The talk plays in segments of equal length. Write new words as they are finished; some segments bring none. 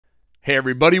Hey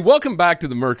everybody, welcome back to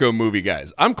the Mirko Movie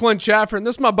Guys. I'm Clint Schaffer, and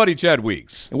this is my buddy Chad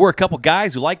Weeks. And we're a couple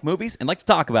guys who like movies and like to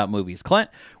talk about movies. Clint,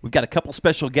 we've got a couple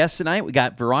special guests tonight. We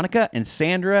got Veronica and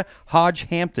Sandra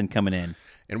Hodge-Hampton coming in.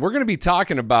 And we're going to be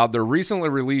talking about their recently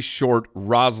released short,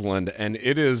 Rosalind, and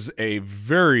it is a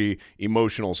very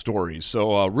emotional story.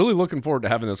 So really looking forward to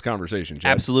having this conversation,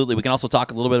 Chad. Absolutely. We can also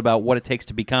talk a little bit about what it takes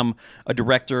to become a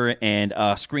director and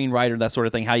a screenwriter, that sort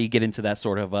of thing, how you get into that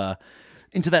sort of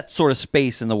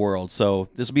space in the world. So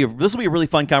this will be a really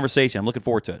fun conversation. I'm looking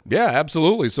forward to it. Yeah,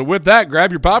 absolutely. So with that,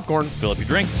 grab your popcorn, Fill up your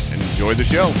drinks, and enjoy the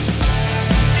show.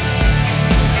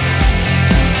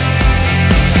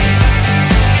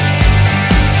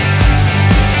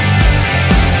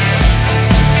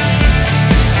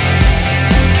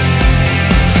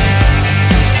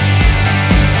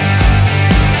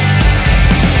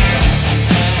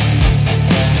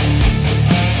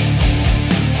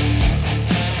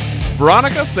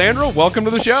 Veronica, Sandra, welcome to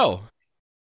the show.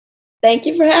 Thank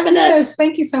you for having us. Yes,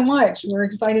 thank you so much. We're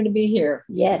excited to be here.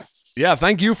 Yes. Yeah,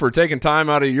 thank you for taking time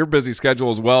out of your busy schedule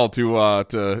as well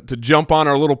to jump on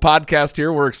our little podcast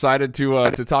here. We're excited to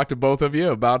talk to both of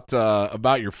you about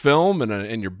your film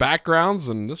and your backgrounds,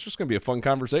 and this is just going to be a fun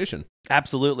conversation.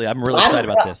 Absolutely. I'm really excited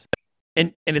about this.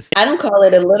 And it's I don't call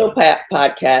it a little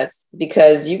podcast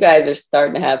because you guys are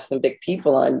starting to have some big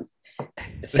people on.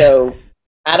 So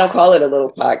I don't call it a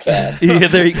little podcast. Yeah,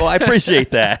 there you go. I appreciate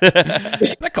that.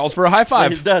 That calls for a high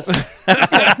five. It does.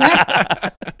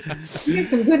 You get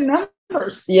some good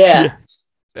numbers. Yeah.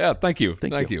 Yeah, thank you.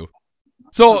 Thank you.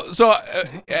 So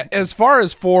as far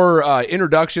as for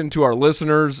introduction to our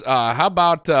listeners, how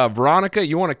about Veronica,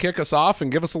 you want to kick us off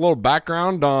and give us a little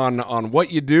background on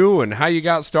what you do and how you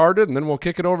got started, and then we'll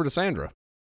kick it over to Sandra.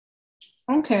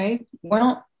 Okay.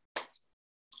 Well,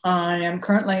 I am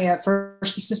currently a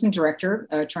first assistant director,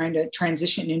 trying to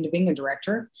transition into being a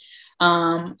director.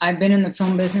 I've been in the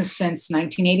film business since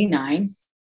 1989.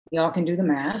 Y'all can do the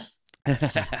math.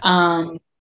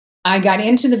 I got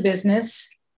into the business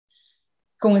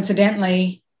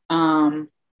coincidentally, kind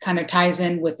of ties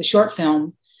in with the short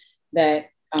film that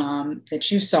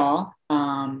you saw.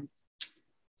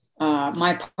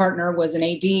 My partner was an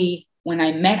AD when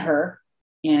I met her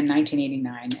in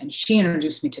 1989, and she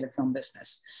introduced me to the film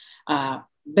business. A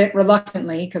bit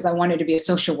reluctantly, because I wanted to be a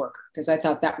social worker, because I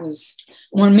thought that was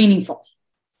more meaningful.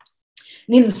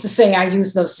 Needless to say, I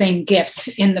used those same gifts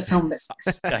in the film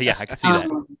business. Yeah, I can see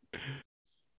that.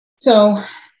 So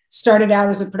started out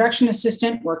as a production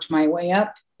assistant, worked my way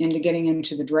up into getting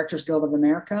into the Directors Guild of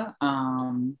America.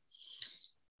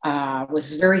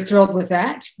 Was very thrilled with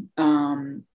that.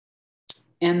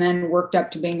 And then worked up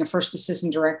to being a first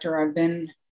assistant director. I've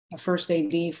been a first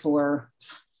AD for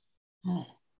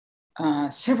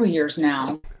several years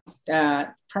now,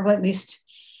 probably at least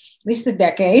a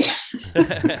decade.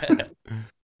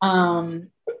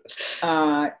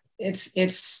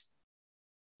 It's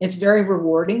very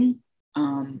rewarding.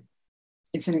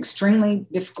 It's an extremely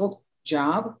difficult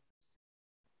job,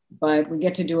 but we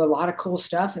get to do a lot of cool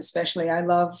stuff. Especially, I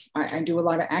do a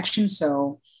lot of action,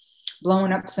 so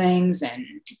blowing up things and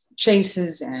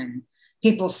chases and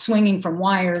people swinging from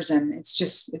wires, and it's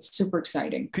super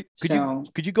exciting. Could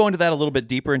you go into that a little bit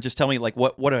deeper and just tell me like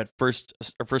what a first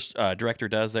director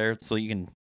does there, so you can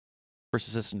first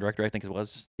assistant director, I think it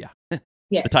was. Yeah.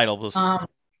 Yes. The title was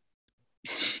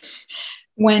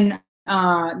when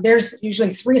there's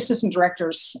usually 3 assistant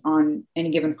directors on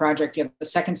any given project. You have the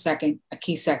second, a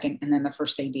key second, and then the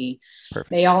first AD.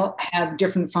 Perfect. They all have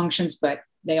different functions, but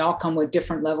they all come with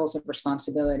different levels of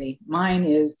responsibility. Mine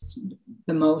is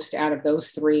the most out of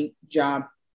those 3 job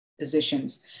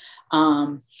positions.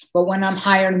 But when I'm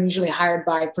hired, I'm usually hired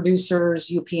by producers,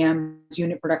 UPMs,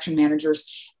 unit production managers,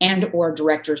 and or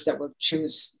directors that will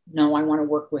choose, no, I want to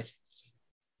work with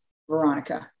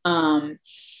Veronica.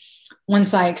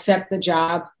 Once I accept the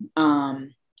job, I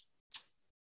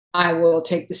will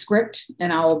take the script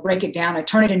and I will break it down. I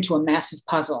turn it into a massive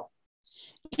puzzle.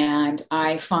 And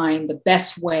I find the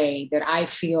best way that I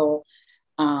feel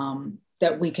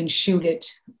that we can shoot it.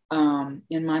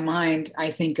 In my mind,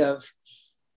 I think of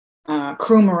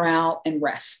crew morale and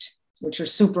rest, which are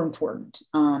super important.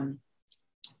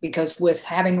 Because with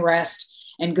having rest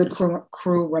and good crew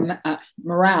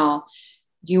morale,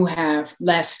 you have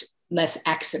less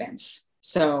accidents.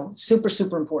 So super,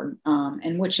 super important.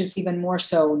 And which is even more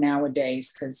so nowadays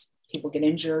because people get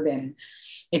injured and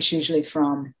it's usually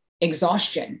from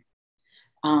exhaustion.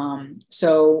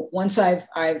 So once I've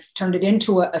turned it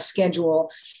into a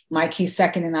schedule, my key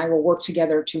second and I will work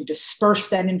together to disperse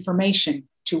that information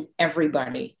to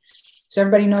everybody. So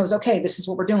everybody knows, okay, this is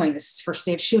what we're doing. This is the first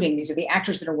day of shooting. These are the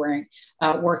actors that are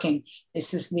working.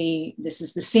 This is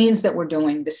the scenes that we're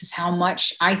doing. This is how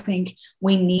much I think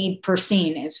we need per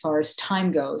scene as far as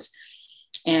time goes.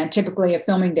 And typically a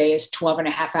filming day is 12 and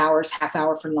a half hours, half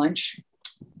hour for lunch.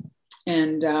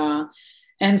 And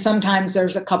sometimes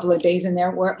there's a couple of days in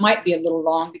there where it might be a little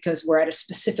long because we're at a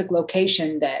specific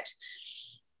location that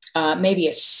maybe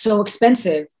is so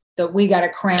expensive that we got to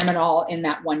cram it all in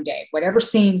that one day. Whatever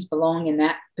scenes belong in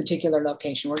that particular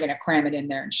location, we're going to cram it in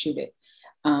there and shoot it.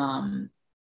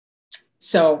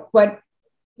 But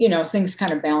you know, things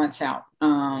kind of balance out.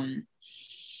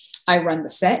 I run the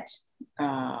set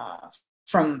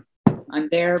I'm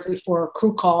there before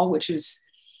crew call, which is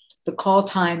the call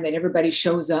time that everybody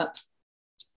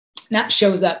not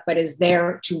shows up, but is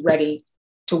there to ready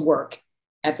to work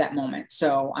at that moment.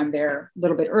 So I'm there a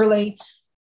little bit early,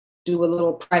 do a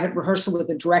little private rehearsal with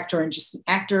the director and just the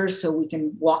actors so we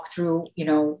can walk through, you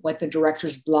know, what the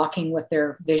director's blocking, what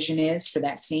their vision is for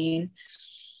that scene.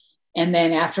 And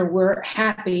then after we're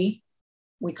happy,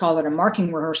 we call it a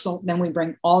marking rehearsal. Then we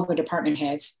bring all the department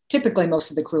heads. Typically,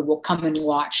 most of the crew will come and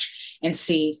watch and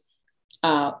see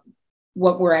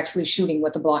what we're actually shooting,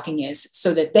 what the blocking is,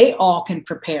 so that they all can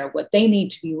prepare what they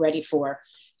need to be ready for.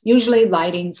 Usually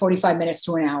lighting 45 minutes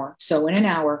to an hour. So in an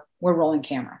hour, we're rolling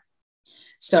camera.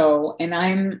 So, and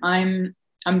I'm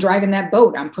driving that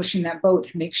boat. I'm pushing that boat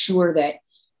to make sure that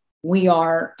we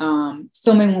are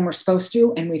filming when we're supposed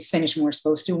to, and we finish when we're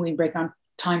supposed to. We break on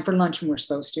time for lunch when we're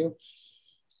supposed to.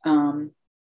 And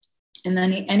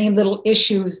then any little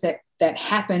issues that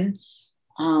happen,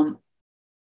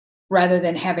 rather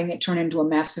than having it turn into a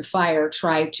massive fire,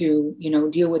 try to, you know,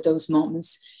 deal with those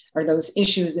moments or those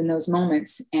issues in those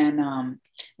moments and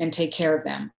take care of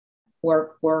them.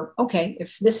 Or okay,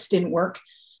 if this didn't work,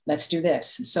 let's do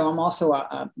this. So I'm also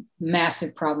a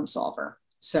massive problem solver.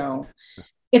 So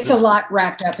it's a lot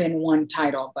wrapped up in one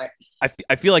title, but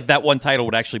I feel like that one title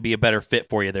would actually be a better fit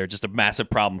for you there, just a massive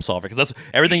problem solver, because that's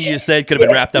everything you just said could have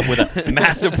been wrapped up with a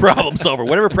massive problem solver.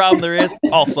 Whatever problem there is,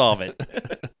 I'll solve it.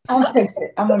 I'll fix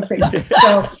it. I'm going to fix it.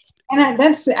 So,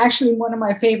 that's actually one of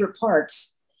my favorite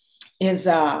parts is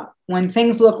when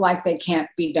things look like they can't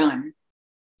be done.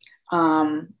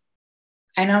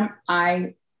 And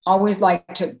I always like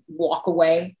to walk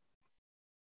away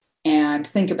and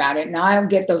think about it. Now I'll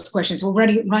get those questions. Well,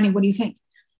 Ronnie, what do you think?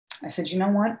 I said, you know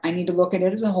what? I need to look at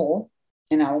it as a whole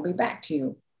and I will be back to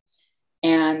you.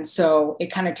 And so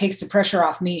it kind of takes the pressure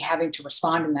off me having to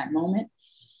respond in that moment.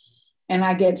 And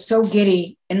I get so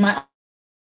giddy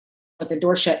with the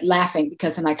door shut laughing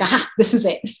because I'm like, this is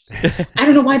it. I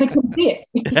don't know why they couldn't see it,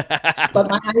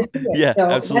 but my eyes see it. Yeah, so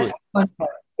absolutely. That's the fun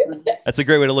part. That's a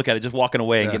great way to look at it, just walking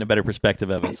away and getting a better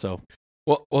perspective of it. So,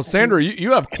 well, Sandra,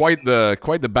 you have quite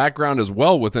the background as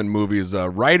well within movies.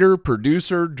 Writer,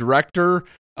 producer, director.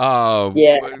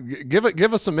 Give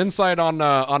us some insight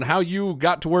on how you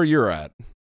got to where you're at.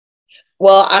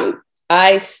 Well,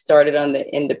 I started on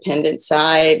the independent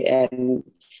side and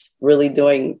really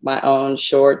doing my own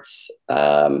shorts,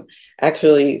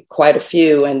 actually quite a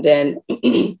few. And then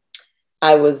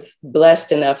I was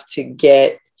blessed enough to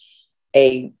get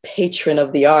a patron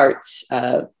of the arts,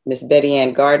 Miss Betty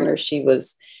Ann Gardner. She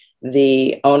was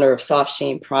the owner of Soft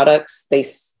Sheen Products.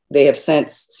 They have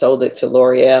since sold it to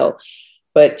L'Oreal,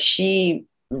 but she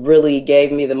really gave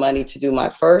me the money to do my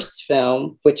first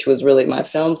film, which was really my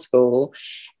film school.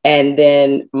 And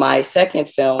then my second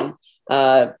film,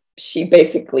 she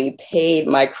basically paid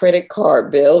my credit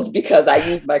card bills because I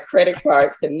used my credit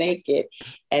cards to make it.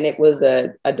 And it was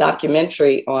a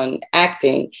documentary on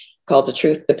acting called The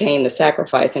Truth, the Pain, the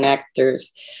Sacrifice, and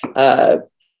Actors'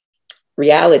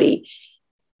 Reality.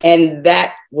 And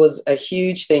that was a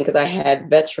huge thing because I had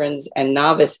veterans and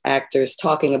novice actors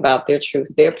talking about their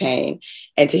truth, their pain.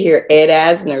 And to hear Ed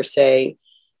Asner say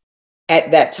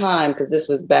at that time, because this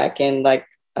was back in like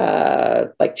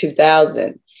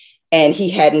 2000, and he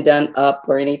hadn't done Up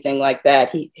or anything like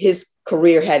that. His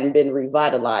career hadn't been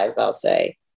revitalized, I'll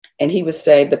say. And he would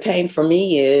say, the pain for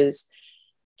me is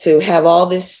to have all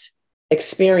this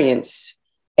experience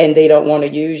and they don't want to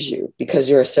use you because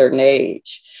you're a certain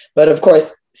age. But of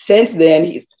course, since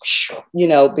then,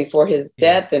 before his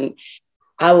death, and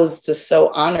I was just so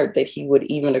honored that he would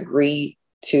even agree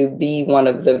to be one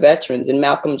of the veterans. And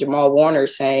Malcolm Jamal Warner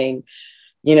saying,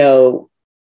 there's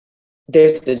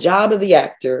the job of the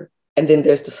actor and then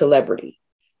there's the celebrity.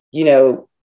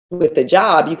 With the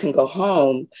job, you can go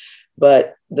home,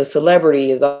 but the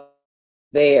celebrity is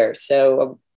there. So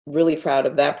I'm really proud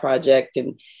of that project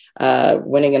and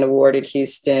winning an award in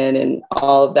Houston and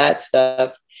all of that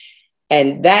stuff.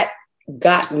 And that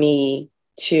got me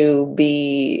to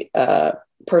be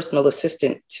personal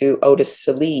assistant to Otis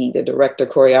Salih, the director,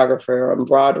 choreographer on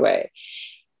Broadway.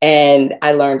 And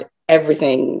I learned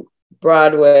everything,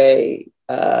 Broadway,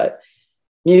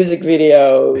 music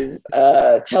videos,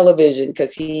 television,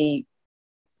 because he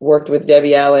worked with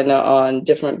Debbie Allen on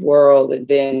Different World, and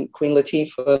then Queen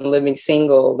Latifah and Living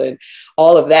Single and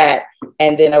all of that.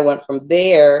 And then I went from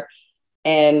there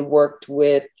and worked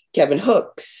with Kevin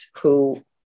Hooks, who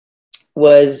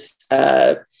was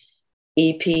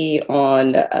EP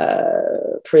on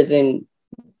Prison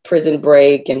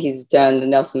Break, and he's done the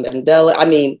Nelson Mandela. I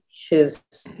mean, his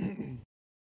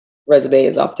resume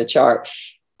is off the chart.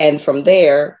 And from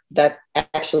there, that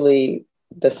actually,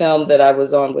 the film that I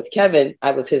was on with Kevin,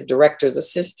 I was his director's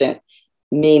assistant,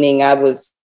 meaning I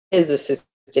was his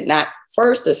assistant, not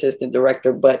first assistant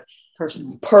director, but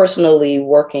personally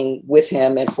working with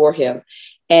him and for him.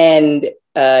 And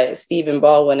Stephen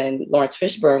Baldwin and Lawrence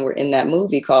Fishburne were in that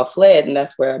movie called Fled, and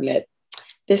that's where I met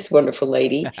this wonderful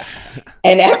lady.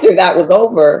 And after that was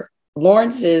over,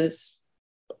 Lawrence's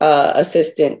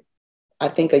assistant, I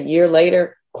think a year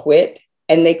later, quit,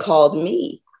 and they called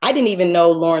me. I didn't even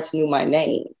know Lawrence knew my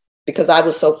name because I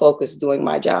was so focused doing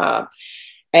my job.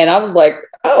 And I was like,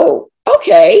 oh,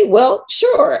 okay, well,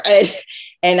 sure.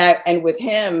 And with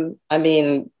him, I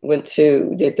mean,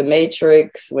 did The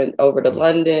Matrix, went over to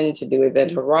London to do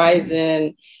Event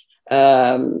Horizon,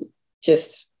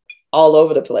 just all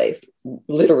over the place,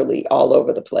 literally all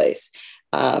over the place.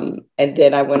 And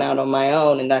then I went out on my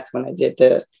own, and that's when I did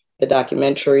the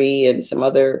documentary and some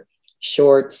other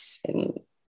shorts. And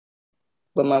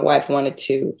when my wife wanted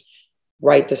to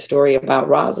write the story about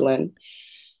Rosalind,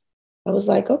 I was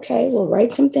like, okay, well,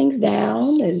 write some things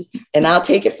down and I'll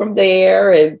take it from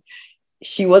there. And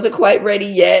she wasn't quite ready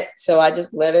yet, so I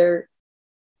just let her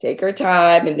take her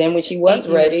time. And then when she was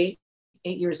ready,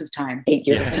 8 years of time. 8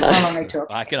 years of time. That's how long it took.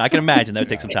 I can imagine that would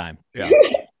take some time. Yeah.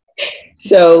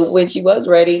 So when she was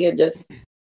ready, I just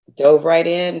dove right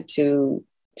in to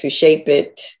shape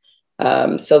it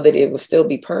so that it will still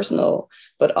be personal,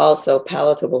 but also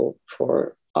palatable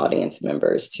for audience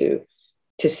members to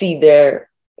see their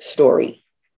story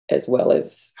as well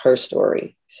as her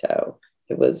story. So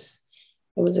it was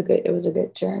a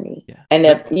good journey. Yeah. And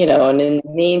then, and in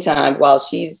the meantime, while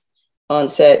she's on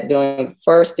set doing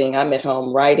first thing, I'm at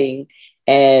home writing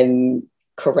and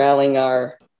corralling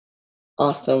our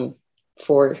awesome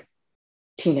 4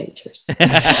 teenagers.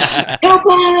 Help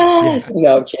us! Yeah.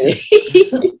 No, I'm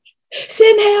kidding.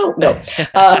 Send help. No.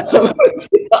 No.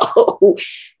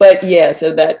 But yeah,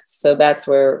 so that's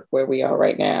where we are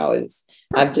right now. Is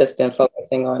I've just been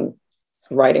focusing on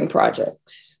writing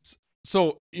projects.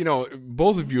 So,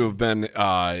 both of you have been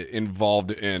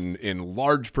involved in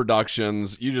large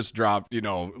productions. You just dropped,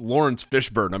 Lawrence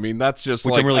Fishburne. I mean, that's just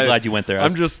which I'm really glad you went there.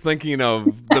 I'm just thinking of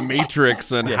The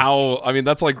Matrix and how, I mean,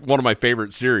 that's like one of my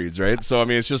favorite series, right? So, I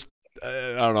mean, it's just,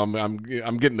 I don't know,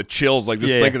 I'm getting the chills like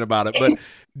just thinking about it. But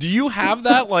do you have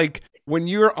that, like, when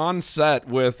you're on set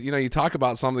with, you talk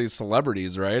about some of these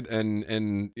celebrities, right?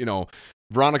 And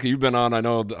Veronica, you've been on,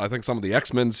 I think some of the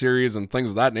X-Men series and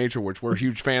things of that nature, which we're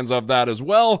huge fans of that as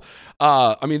well.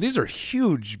 I mean, these are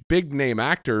huge, big name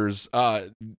actors.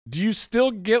 Do you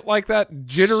still get like that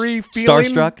jittery feeling?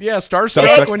 Starstruck? Yeah,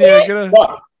 starstruck when you get a...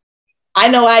 Well, I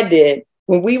know I did.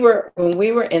 When we were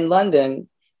in London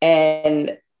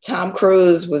and Tom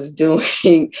Cruise was doing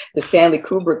the Stanley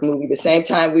Kubrick movie, the same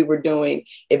time we were doing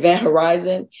Event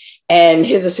Horizon, and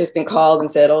his assistant called and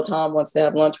said, "Oh, Tom wants to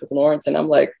have lunch with Lawrence." And I'm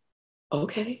like,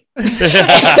 okay. and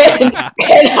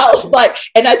I was like,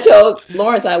 and I told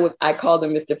Lawrence, I called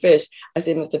him Mr. Fish. I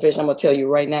said, "Mr. Fish, I'm gonna tell you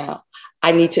right now,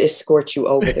 I need to escort you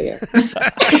over there."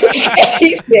 And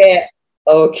he said,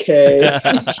 "Okay,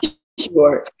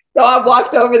 sure." So I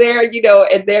walked over there,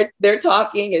 and they're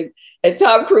talking, and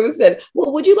Tom Cruise said,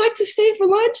 "Well, would you like to stay for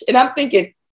lunch?" And I'm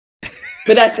thinking,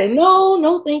 but I said,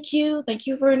 no, thank you. Thank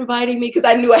you for inviting me. Because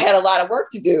I knew I had a lot of work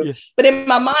to do. Yeah. But in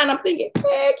my mind, I'm thinking,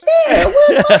 heck yeah,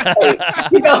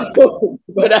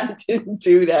 but I didn't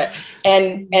do that.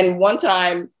 And one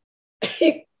time,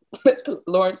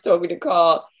 Lawrence told me to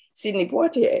call Sidney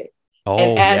Poitier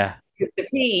and ask Mr.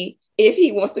 P if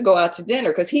he wants to go out to dinner,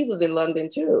 because he was in London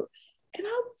too. And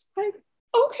I was like,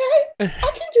 okay,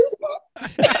 I can do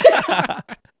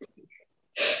that.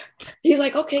 He's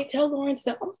like, okay, tell Lawrence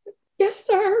that. I was like, yes,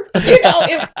 sir.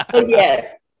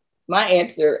 Yeah, my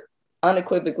answer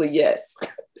unequivocally yes.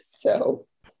 So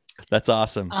that's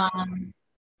awesome.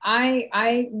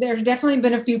 There's definitely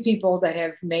been a few people that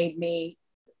have made me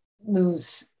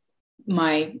lose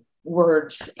my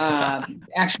words.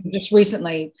 Actually, just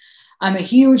recently, I'm a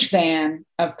huge fan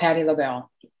of Patti LaBelle.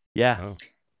 Yeah.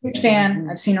 Huge fan.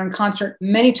 I've seen her in concert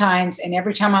many times, and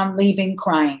every time I'm leaving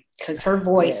crying because her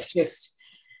voice just,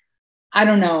 I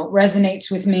don't know, resonates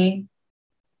with me.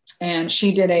 And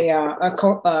she did a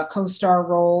co-star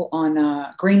role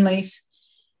on Greenleaf,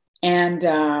 and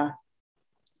I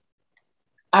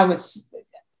was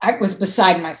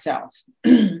beside myself.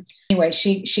 Anyway,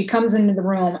 she comes into the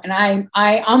room, and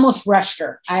I almost rushed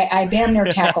her. I damn near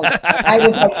tackled her. I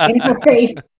was like in her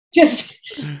face, just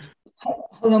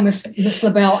hello, Miss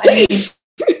LaBelle,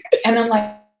 and I'm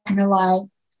like, I'm gonna lie,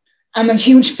 I'm a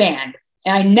huge fan,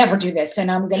 and I never do this, and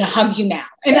I'm gonna hug you now.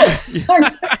 And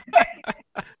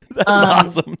that's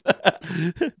awesome.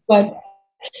 But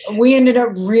we ended up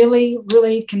really,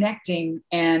 really connecting,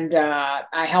 and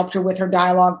I helped her with her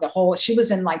dialogue. She was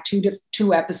in like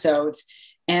two episodes,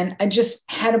 and I just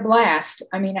had a blast.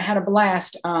 I mean, I had a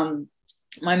blast.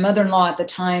 My mother-in-law at the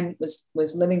time was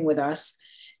living with us,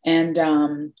 and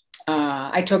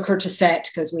I took her to set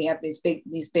because we have these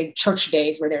big church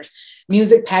days where there's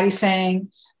music. Patty sang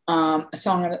a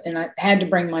song, and I had to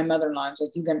bring my mother-in-law. I was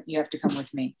like, you have to come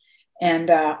with me.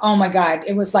 And oh my God,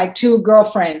 it was like two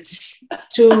girlfriends,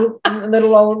 two cute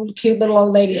little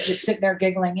old ladies just sitting there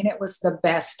giggling, and it was the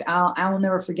best. I'll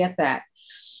never forget that.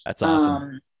 That's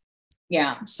awesome.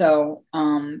 Yeah. So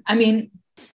I mean,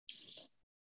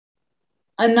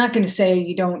 I'm not going to say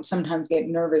you don't sometimes get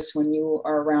nervous when you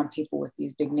are around people with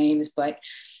these big names, but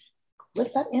What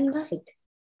about M. Night?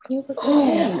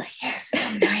 oh yes,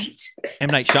 M. Night. M.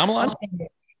 Night Shyamalan?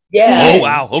 Yes. Oh,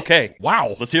 wow. Okay.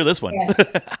 Wow. Let's hear this one. Yes.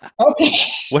 Okay.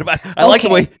 What about, I like the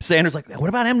way Sandra's like, what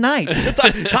about M. Night?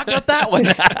 Talk about that one.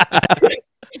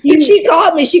 She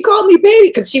called me baby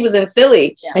because she was in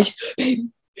Philly. Yeah. And baby,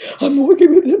 I'm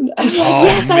working with him. I'm like,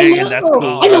 yes, man, I know. that's cool.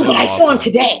 I know, That's but I saw him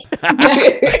today.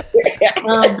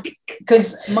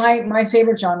 Because my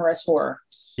favorite genre is horror.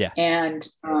 Yeah. And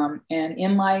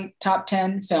in my top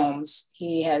 10 films,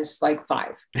 he has like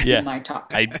 5 in my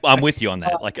top. I'm with you on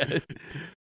that.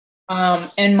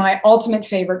 And my ultimate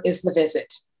favorite is The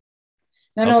Visit.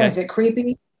 Not only is it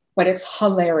creepy, but it's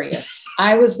hilarious.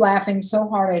 I was laughing so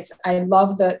hard. I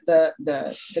love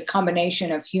the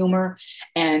combination of humor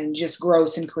and just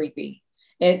gross and creepy.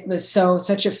 It was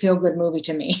such a feel good movie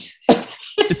to me. It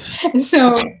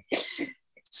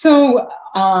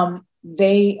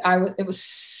was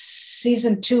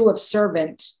season 2 of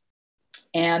Servant,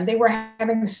 and they were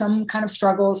having some kind of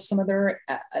struggles. There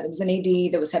was an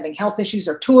AD that was having health issues,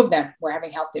 or 2 of them were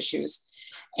having health issues.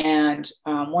 And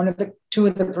 2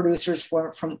 of the producers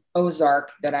were from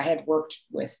Ozark that I had worked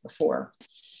with before.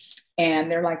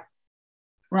 And they're like,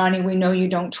 Ronnie, we know you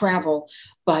don't travel,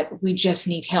 but we just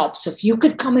need help. So if you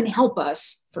could come and help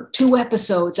us for 2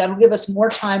 episodes, that'll give us more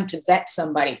time to vet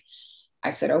somebody. I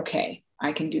said, okay,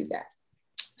 I can do that.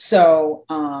 So,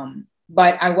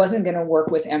 but I wasn't going to work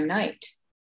with M. Night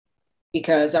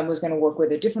because I was going to work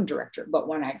with a different director. But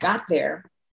when I got there,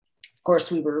 of course,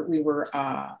 we were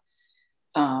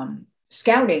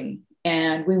scouting,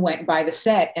 and we went by the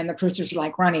set, and the producers were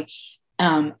like, Ronnie,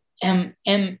 M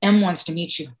wants to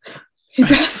meet you. He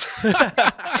does. M.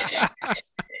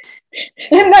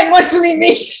 Night wants to meet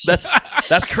me.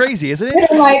 That's crazy, isn't it? And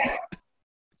I'm like,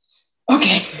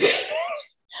 okay,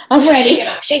 I'm ready.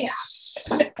 Shake it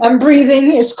off. I'm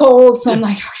breathing. It's cold. So I'm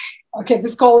like, okay,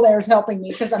 this cold air is helping me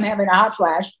because I'm having a hot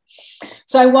flash.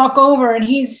 So I walk over, and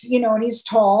he's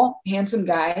tall, handsome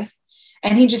guy.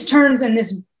 And he just turns in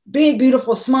this big,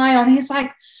 beautiful smile. And he's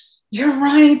like, you're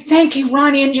Ronnie. Thank you,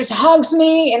 Ronnie. And just hugs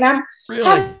me. And I'm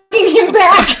hugging him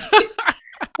back.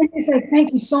 And he said,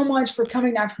 thank you so much for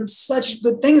coming. I've heard such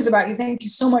good things about you. Thank you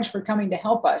so much for coming to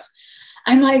help us.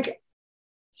 I'm like,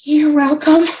 you're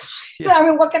welcome. Yeah. I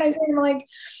mean, what can I say? I'm like,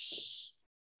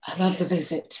 I love The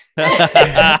Visit.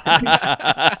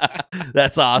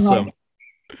 That's awesome.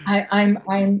 I'm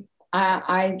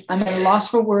at a loss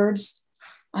for words.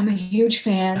 I'm a huge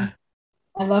fan.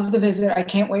 I love The Visit. I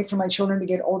can't wait for my children to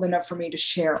get old enough for me to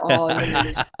share all of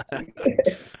them.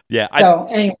 Yeah. So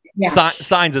anyway, yeah.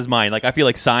 Signs is mine. Like, I feel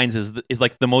like Signs is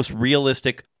like the most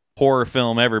realistic horror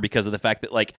film ever because of the fact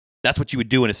that, like, that's what you would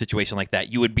do in a situation like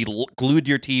that. You would be glued to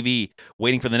your TV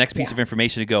waiting for the next piece of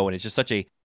information to go, and it's just such a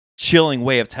chilling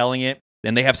way of telling it.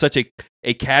 And they have such a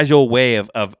casual way of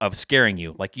scaring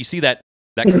you. Like, you see that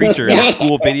creature in a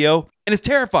school video, and it's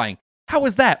terrifying. How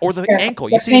is that? Or the ankle.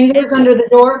 You see fingers under the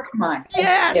door. Come on.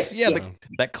 Yes. Yeah.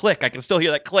 That click. I can still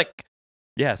hear that click.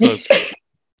 Yeah. So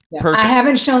yeah. Perfect.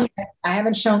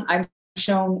 I've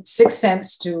shown Sixth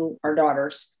Sense to our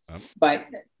daughters, but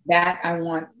that I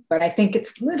want but I think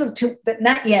it's a little too, but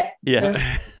not yet.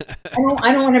 Yeah.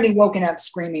 I don't want to be woken up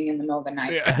screaming in the middle of the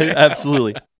night. Yeah,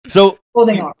 absolutely. So,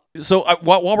 Holding on. So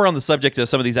while we're on the subject of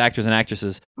some of these actors and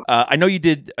actresses, I know you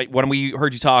did, when we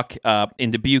heard you talk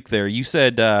in Dubuque there, you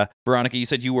said, Veronica, you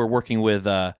said you were working with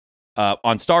on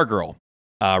Stargirl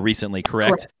recently,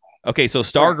 correct? Okay, so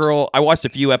Stargirl, I watched a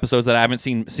few episodes that I haven't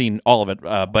seen all of it,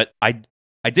 but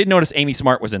I did notice Amy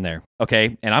Smart was in there,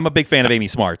 okay? And I'm a big fan of Amy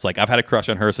Smart's. Like, I've had a crush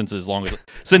on her since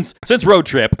Road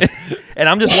Trip. And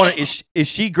I'm just wondering, is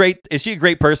she great? Is she a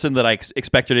great person that I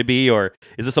expect her to be, or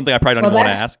is this something I probably don't even want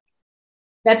to ask?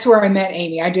 That's where I met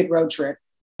Amy. I did Road Trip.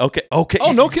 Okay. Oh,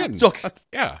 no kidding.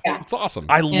 Yeah, it's awesome.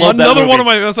 I love that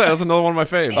movie. That's another one of my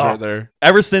faves right there.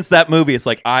 Ever since that movie, it's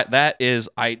like I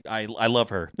love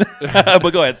her.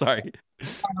 But go ahead. Sorry.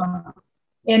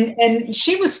 And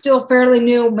she was still fairly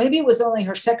new. Maybe it was only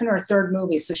her second or third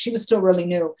movie, so she was still really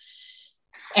new,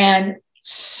 and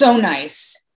so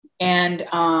nice. And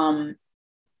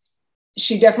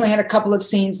she definitely had a couple of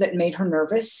scenes that made her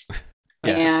nervous.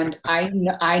 Yeah. And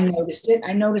I noticed it.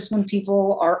 I noticed when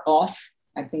people are off.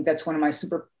 I think that's one of my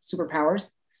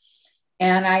superpowers.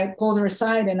 And I pulled her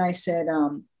aside and I said,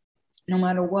 no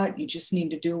matter what, you just need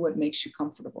to do what makes you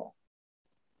comfortable.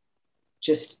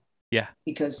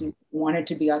 Because you want it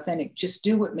to be authentic. Just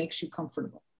do what makes you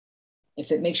comfortable.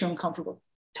 If it makes you uncomfortable,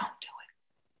 don't do it.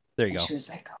 There you go. She was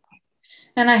like, okay.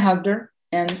 And I hugged her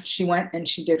and she went and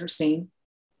she did her scene.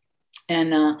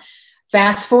 And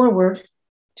fast forward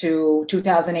to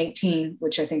 2018,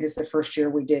 which I think is the first year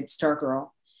we did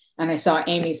Stargirl. And I saw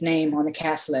Amy's name on the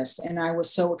cast list and I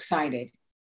was so excited.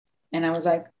 And I was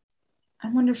like,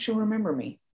 I wonder if she'll remember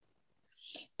me.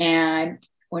 And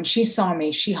when she saw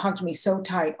me, she hugged me so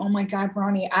tight. Oh my God,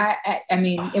 Ronnie. I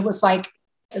mean, it was like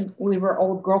we were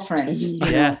old girlfriends,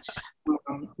 yeah,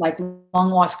 like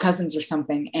long lost cousins or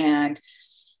something. And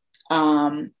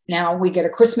now we get a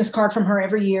Christmas card from her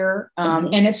every year.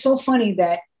 And it's so funny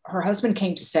that her husband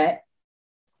came to set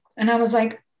and I was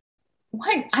like,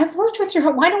 why? I've worked with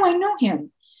her. Why do I know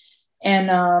him?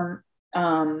 And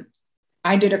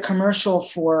I did a commercial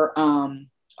for, oh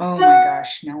my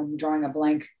gosh, now I'm drawing a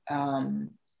blank.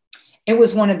 It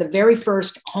was one of the very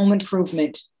first home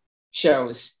improvement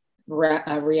shows,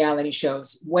 reality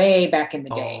shows, way back in the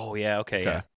day. Oh yeah, okay.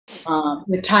 Yeah.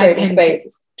 The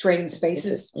Trading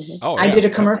Spaces. Mm-hmm. Oh, I did a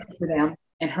commercial for them,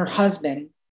 and her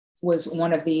husband was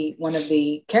one of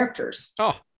the characters.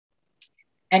 Oh,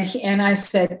 and I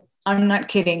said, I'm not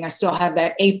kidding. I still have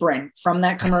that apron from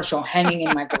that commercial hanging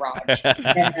in my garage,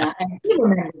 and he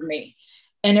remembered me.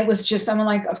 And it was just, I'm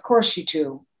like, of course you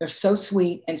two. They're so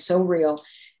sweet and so real.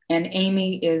 And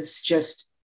Amy is just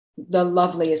the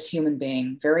loveliest human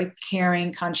being, very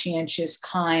caring, conscientious,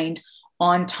 kind,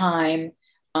 on time,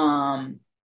 and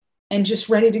just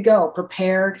ready to go,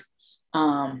 prepared.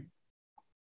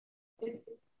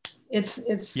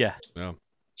 It's yeah.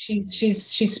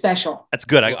 She's special. That's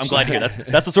good. I'm glad to hear.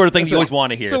 That's the sort of thing you always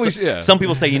want to hear. Some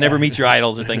people say you never meet your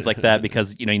idols or things like that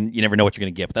because you never know what you're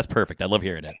going to get. But that's perfect. I love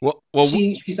hearing it. Well,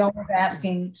 she's always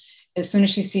asking as soon as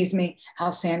she sees me,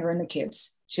 how's Sandra and the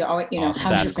kids? She always, awesome.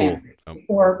 how's your family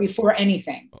before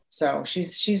anything. So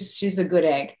she's a good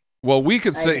egg. Well, we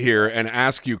could sit here and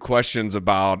ask you questions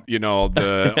about, all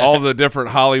the different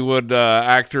Hollywood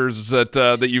actors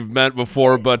that you've met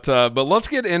before, but let's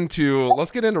get into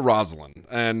Rosalind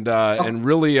and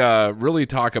really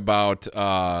talk about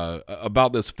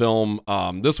this film.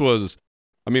 This was,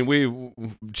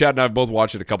 Chad and I have both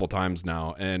watched it a couple times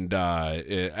now, and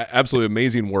absolutely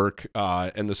amazing work,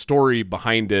 and the story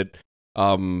behind it.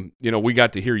 We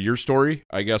got to hear your story,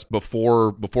 I guess,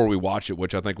 before we watched it,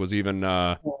 which I think was even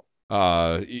more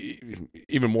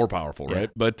powerful, right?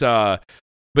 But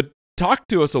talk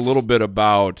to us a little bit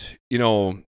about,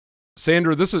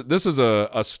 Sandra. This is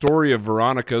a story of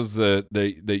Veronica's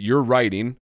that you're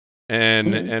writing,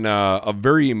 and a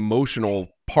very emotional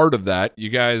part of that. You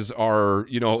guys are,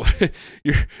 you're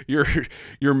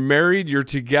married, you're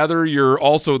together, you're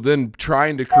also then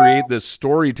trying to create this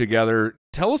story together.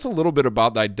 Tell us a little bit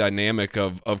about that dynamic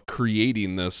of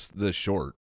creating this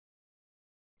short.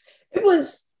 It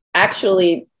was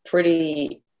actually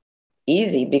pretty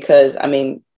easy because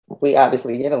we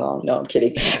obviously get along. No, I'm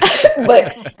kidding.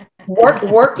 But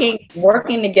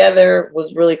working together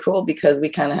was really cool because we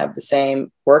kind of have the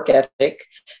same work ethic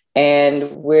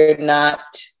and we're not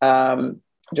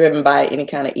driven by any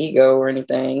kind of ego or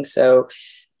anything. So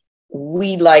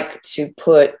we like to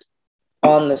put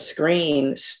on the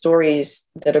screen stories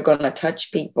that are going to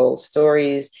touch people,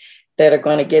 stories that are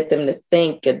going to get them to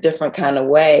think a different kind of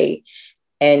way.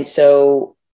 And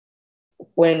so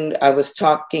when I was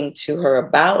talking to her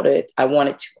about it, I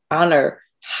wanted to honor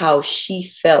how she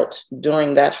felt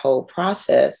during that whole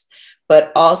process,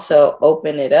 but also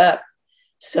open it up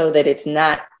so that it's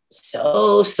not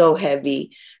so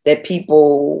heavy that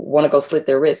people want to go slit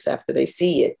their wrists after they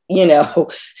see it, you know?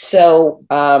 So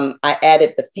I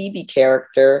added the Phoebe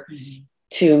character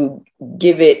to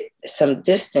give it some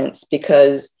distance,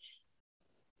 because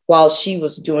while she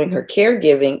was doing her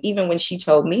caregiving, even when she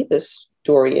told me this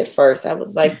story at first, I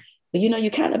was like, you know,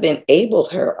 you kind of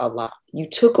enabled her a lot. You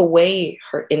took away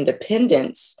her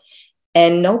independence,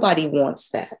 and nobody wants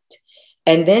that.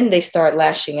 And then they start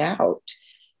lashing out.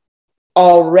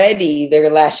 Already they're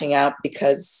lashing out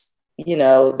because, you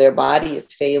know, their body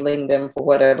is failing them for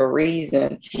whatever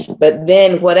reason. But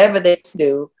then whatever they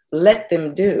do, let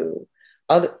them do.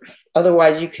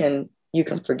 Otherwise you can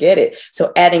forget it.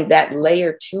 So adding that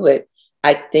layer to it,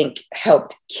 I think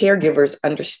helped caregivers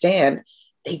understand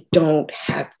they don't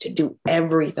have to do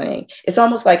everything. It's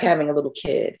almost like having a little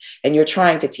kid and you're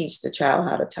trying to teach the child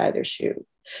how to tie their shoe.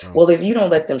 Oh. Well, if you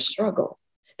don't let them struggle,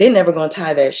 they're never going to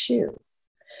tie that shoe.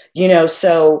 You know,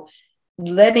 so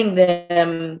letting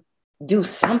them do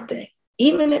something,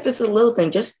 even if it's a little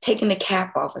thing, just taking the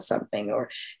cap off of something or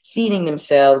feeding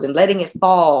themselves and letting it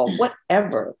fall,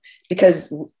 whatever.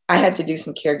 Because I had to do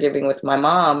some caregiving with my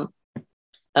mom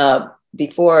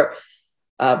before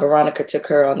Veronica took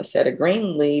her on the set of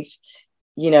Greenleaf.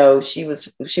 You know, she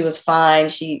was fine.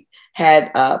 She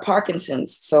had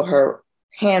Parkinson's, so her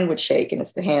hand would shake, and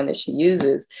it's the hand that she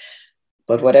uses.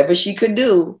 But whatever she could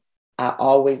do, I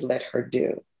always let her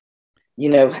do. You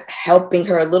know, helping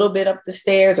her a little bit up the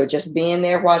stairs or just being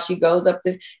there while she goes up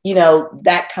this, you know,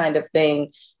 that kind of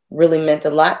thing really meant a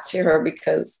lot to her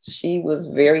because she was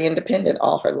very independent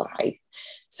all her life.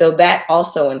 So that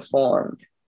also informed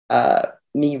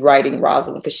me writing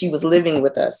Rosalind, because she was living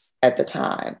with us at the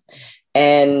time.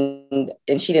 And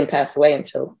she didn't pass away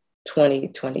until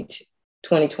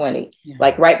 2020, yeah.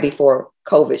 Like right before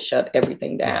COVID shut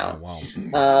everything down. Oh,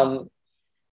 wow.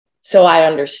 So I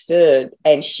understood,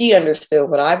 and she understood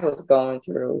what I was going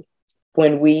through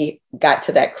when we got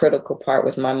to that critical part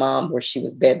with my mom where she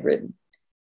was bedridden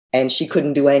and she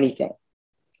couldn't do anything,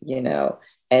 you know.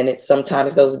 And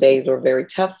sometimes those days were very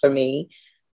tough for me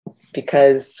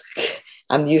because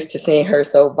I'm used to seeing her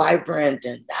so vibrant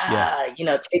and, you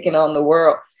know, taking on the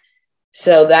world.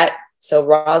 So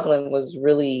Rosalind was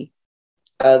really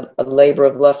a labor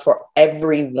of love for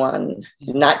everyone,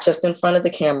 not just in front of the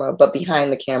camera, but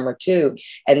behind the camera too.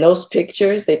 And those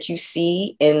pictures that you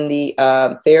see in the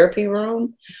therapy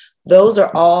room, those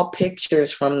are all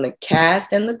pictures from the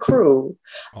cast and the crew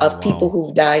of people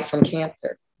who've died from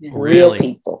cancer. Yeah. Real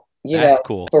people, That's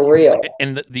cool. For real.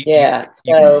 And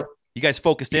you guys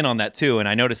focused in on that too, and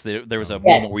I noticed that there was a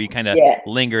moment where you kind of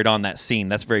lingered on that scene.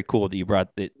 That's very cool that you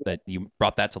brought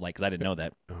that to light, because I didn't know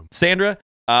that. Sandra,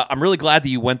 I'm really glad that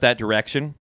you went that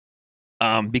direction,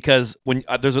 because when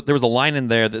there was a line in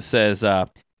there that says,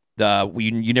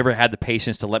 "You never had the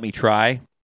patience to let me try,"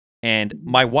 and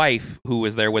my wife, who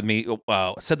was there with me,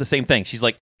 said the same thing. She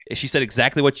said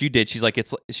exactly what you did. She's like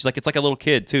it's like a little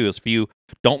kid too. If you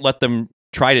don't let them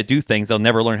try to do things, they'll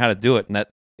never learn how to do it. And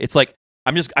it's like,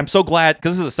 I'm so glad,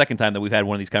 because this is the second time that we've had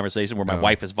one of these conversations where my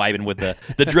wife is vibing with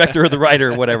the director or the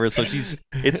writer or whatever. So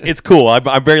it's cool.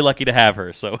 I'm very lucky to have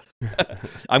her. So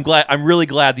I'm really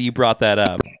glad that you brought that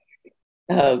up.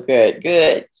 Oh, good.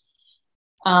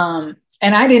 And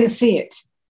I didn't see it.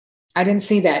 I didn't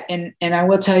see that. And I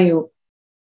will tell you,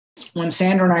 when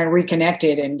Sandra and I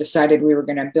reconnected and decided we were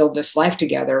going to build this life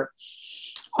together,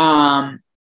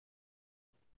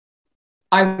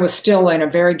 I was still in a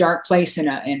very dark place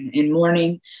in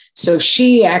mourning. So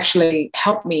she actually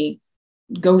helped me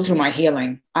go through my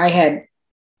healing. I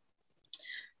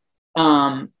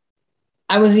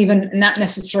was even not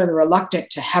necessarily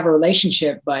reluctant to have a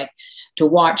relationship, but to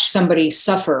watch somebody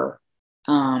suffer,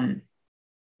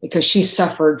 because she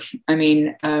suffered. I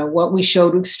mean, what we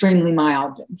showed was extremely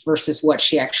mild versus what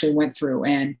she actually went through.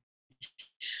 And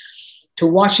to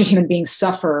watch a human being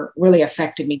suffer really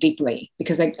affected me deeply,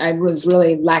 because I was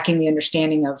really lacking the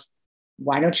understanding of,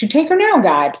 why don't you take her now,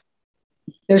 God?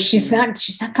 She's not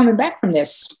coming back from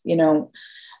this, you know?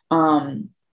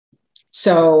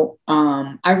 So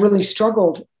I really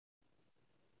struggled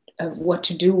of what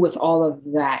to do with all of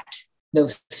that,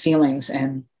 those feelings.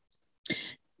 And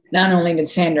not only did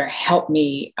Sandra help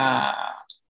me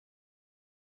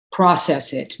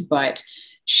process it, but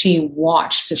she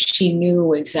watched, so she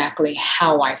knew exactly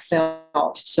how I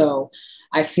felt. So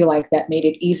I feel like that made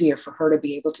it easier for her to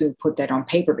be able to put that on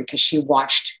paper, because she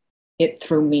watched it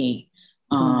through me,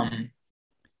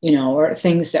 you know, or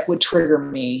things that would trigger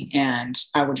me and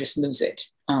I would just lose it.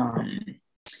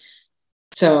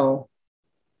 So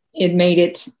it made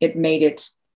it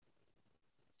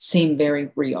seem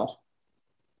very real.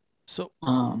 So,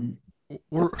 go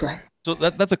ahead. So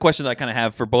that's a question that I kind of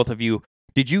have for both of you.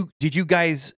 Did you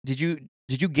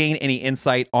gain any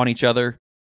insight on each other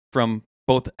from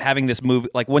both having this movie?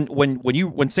 Like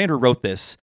when Sandra wrote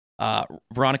this,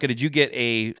 Veronica, did you get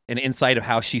an insight of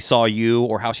how she saw you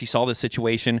or how she saw this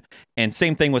situation? And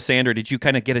same thing with Sandra. Did you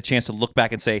kind of get a chance to look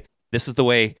back and say, this is the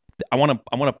way I want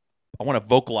to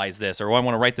vocalize this, or I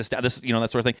want to write this down, this, that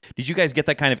sort of thing? Did you guys get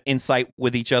that kind of insight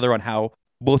with each other on how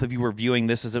both of you were viewing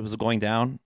this as it was going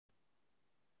down?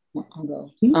 I'll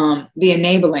go. The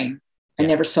enabling, I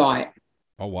never saw it.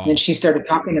 Oh, wow. And she started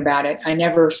talking about it. I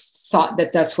never thought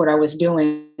that that's what I was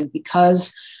doing,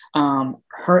 because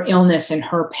her illness and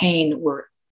her pain were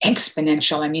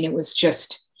exponential. I mean, it was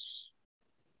just,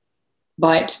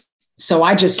 but so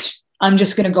I'm just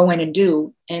going to go in and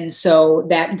do. And so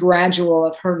that gradual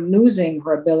of her losing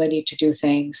her ability to do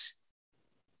things,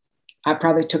 I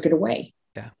probably took it away.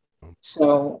 Yeah.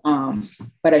 So,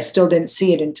 but I still didn't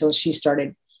see it until she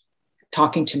started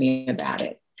talking to me about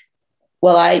it.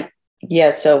 Well,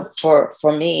 so for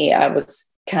me, I was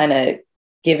kind of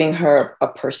giving her a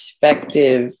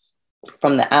perspective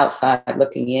from the outside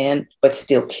looking in, but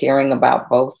still caring about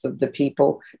both of the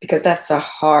people, because that's a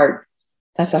hard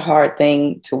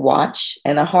thing to watch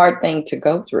and a hard thing to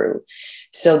go through.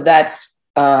 So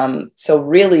so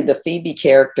really the Phoebe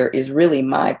character is really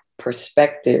my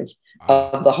perspective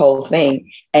of the whole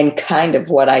thing, and kind of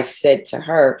what I said to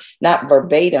her, not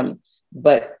verbatim,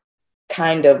 but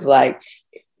kind of like,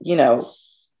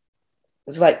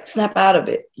 it's like, snap out of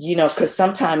it, because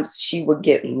sometimes she would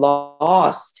get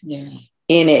lost in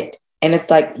it. And it's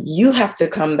like, you have to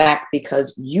come back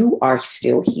because you are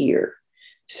still here.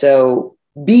 So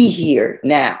be here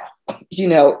now,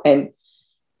 and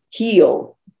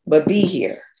heal, but be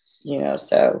here,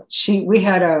 so. We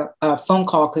had a phone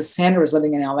call because Sandra was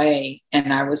living in LA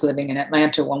and I was living in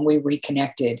Atlanta when we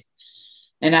reconnected.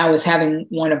 And I was having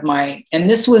and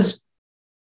this was,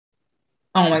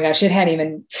 oh my gosh, it hadn't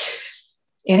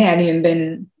even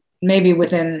been maybe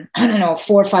within, 4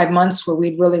 or 5 months where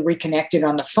we'd really reconnected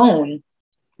on the phone,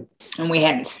 and we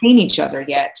hadn't seen each other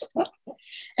yet.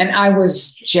 And I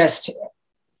was just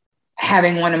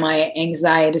having one of my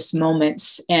anxietous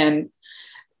moments and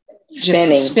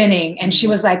just spinning. And she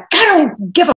was like, I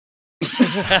don't give a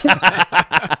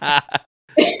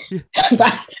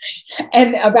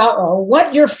about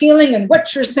what you're feeling and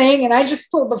what you're saying. And I just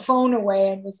pulled the phone away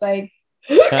and was like,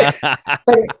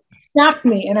 but it stopped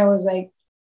me. And I was like,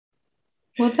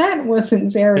 well, that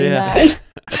wasn't very nice.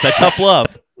 It's a tough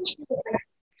love.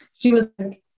 She was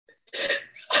like,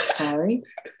 sorry,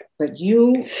 but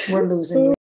you were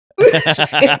losing.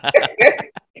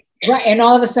 Right. And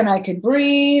all of a sudden I could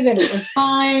breathe and it was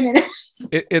fine. And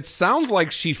it sounds like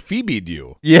she Phoebe'd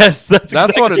you. Yes, that's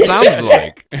exactly what it sounds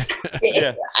like.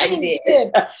 Yeah, I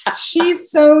did. She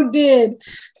so did.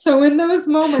 So in those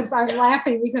moments, I'm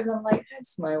laughing because I'm like,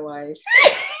 that's my wife.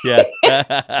 Yeah.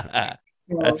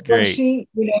 That's great. She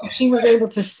was able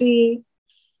to see,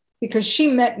 because she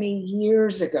met me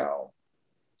years ago.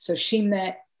 So she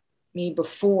met me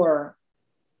before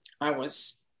I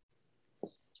was,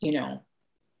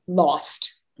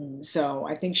 lost. So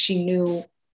I think she knew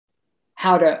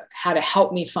how to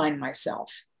help me find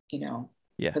myself,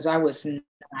 because I was not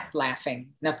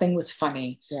laughing. Nothing was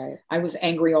funny. Right. I was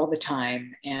angry all the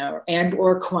time and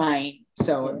or crying.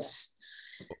 So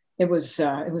it was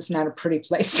not a pretty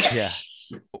place. Yeah.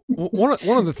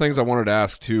 One of the things I wanted to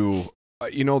ask too,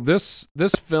 this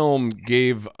film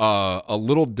gave a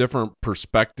little different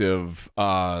perspective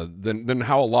than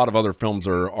how a lot of other films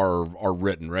are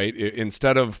written, right?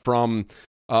 Instead of from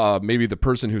maybe the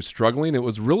person who's struggling, it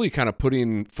was really kind of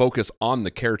putting focus on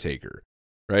the caretaker,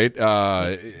 right?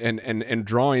 And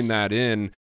drawing that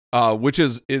in, which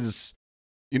is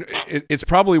it's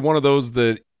probably one of those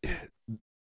that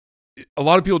a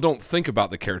lot of people don't think about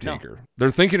the caretaker. No.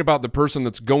 They're thinking about the person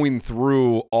that's going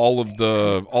through all of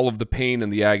the pain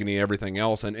and the agony and everything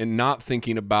else, and not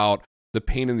thinking about the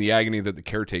pain and the agony that the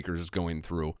caretaker is going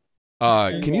through.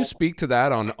 Can you speak to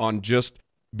that on just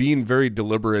being very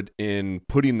deliberate in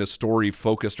putting the story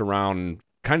focused around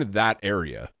kind of that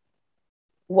area?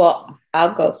 Well,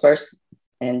 I'll go first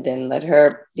and then let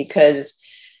her, because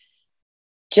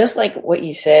just like what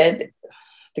you said,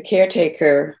 the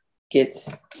caretaker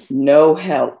gets no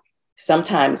help.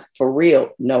 Sometimes for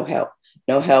real, no help.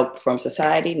 No help from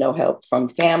society, no help from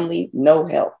family, no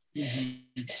help.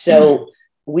 Mm-hmm. So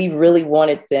we really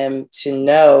wanted them to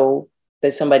know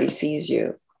that somebody sees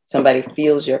you, somebody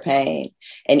feels your pain.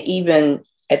 And even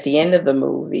at the end of the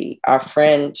movie, our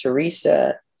friend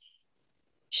Teresa,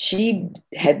 she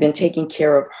had been taking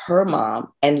care of her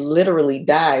mom and literally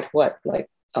died, like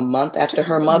a month after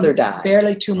her mother died.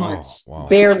 Barely 2 months. Oh, wow.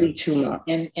 Barely 2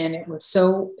 months. And it was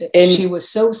so, And she was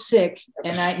so sick.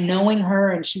 And knowing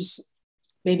her, and she's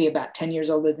maybe about 10 years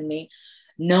older than me,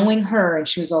 knowing her, and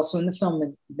she was also in the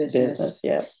film business.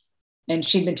 Yeah. And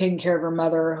she'd been taking care of her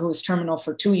mother, who was terminal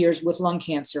for 2 years with lung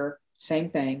cancer, same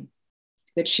thing,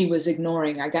 that she was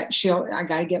ignoring. I got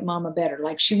to get mama better.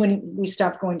 Like we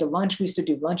stopped going to lunch. We used to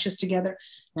do lunches together.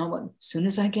 Now, as soon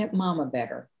as I get mama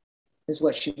better, is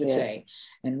what she would say.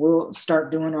 And we'll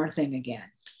start doing our thing again.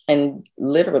 And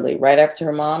literally right after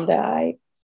her mom died,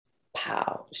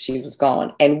 pow, she was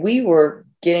gone. And we were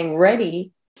getting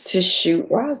ready to shoot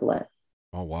Rosalind.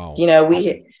 Oh, wow. You know,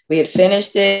 we had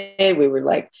finished it. We were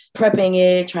like prepping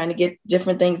it, trying to get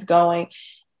different things going.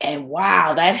 And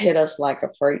wow, that hit us like a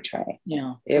freight train.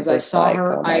 Yeah. Because I saw like,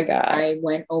 her. Oh my God. I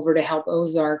went over to help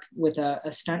Ozark with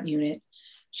a stunt unit.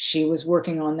 She was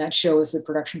working on that show as the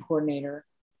production coordinator.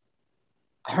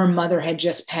 Her mother had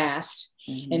just passed.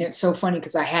 Mm-hmm. And it's so funny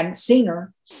because I hadn't seen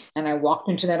her. And I walked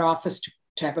into that office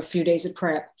to have a few days of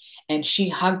prep. And she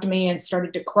hugged me and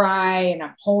started to cry. And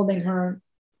I'm holding her.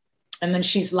 And then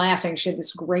she's laughing. She had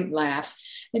this great laugh.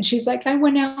 And she's like, I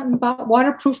went out and bought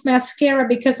waterproof mascara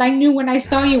because I knew when I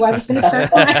saw you, I was going to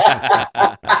start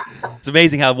crying. It's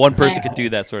amazing how one person could do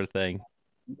that sort of thing.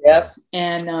 Yep.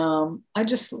 And I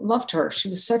just loved her. She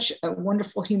was such a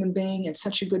wonderful human being and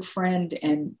such a good friend.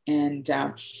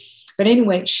 But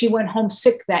anyway, she went home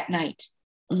sick that night.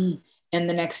 Mm. And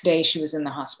the next day she was in the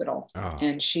hospital. Oh.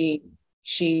 And she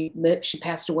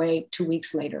passed away 2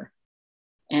 weeks later.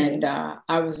 And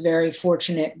I was very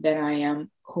fortunate that I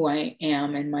am who I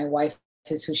am, and my wife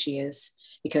is who she is,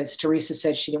 because Teresa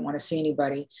said she didn't want to see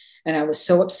anybody. And I was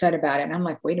so upset about it. And I'm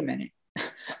like, wait a minute.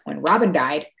 When Robin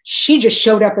died, she just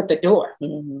showed up at the door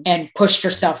and pushed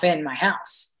herself in my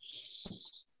house.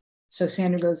 So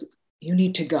Sandra goes, you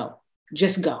need to go.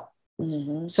 Just go.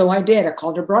 Mm-hmm. So I did. I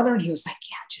called her brother and he was like,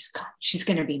 yeah, just go. She's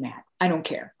going to be mad. I don't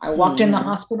care. I walked in the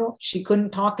hospital. She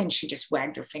couldn't talk and she just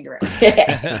wagged her finger at me.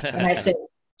 And I said,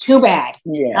 too bad.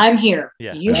 Yeah. I'm here.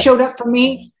 Yeah. You showed up for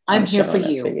me. I'm here for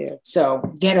you.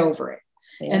 So get over it.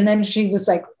 Yeah. And then she was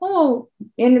like, oh,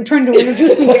 and trying to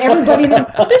introduce me to everybody.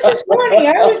 This is Ronnie.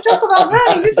 I always talk about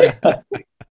Ronnie. This is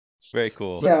very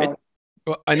cool. So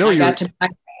well, I know you're.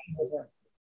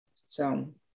 So.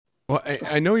 Well,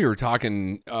 I know you were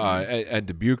talking at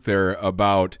Dubuque there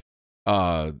about,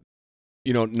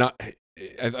 not.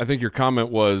 I think your comment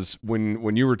was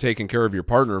when you were taking care of your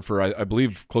partner for I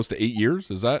believe close to 8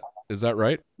 years. Is that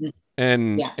right?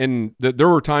 And there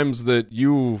were times that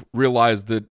you realized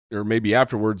that, or maybe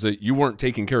afterwards, that you weren't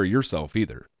taking care of yourself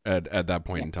either at that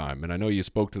point in time. And I know you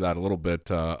spoke to that a little bit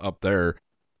up there.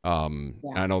 I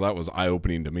know that was eye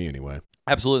opening to me anyway.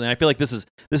 Absolutely, and I feel like this is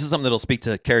something that'll speak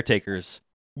to caretakers.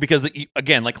 Because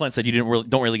again, like Clint said, you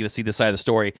don't really get to see this side of the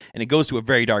story, and it goes to a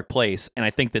very dark place. And I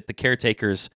think that the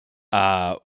caretakers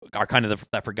are kind of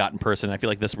that forgotten person. I feel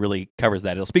like this really covers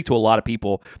that. It'll speak to a lot of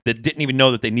people that didn't even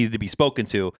know that they needed to be spoken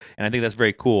to, and I think that's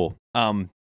very cool.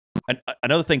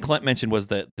 Another thing Clint mentioned was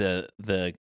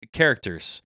the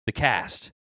characters, the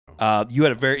cast. You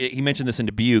had he mentioned this in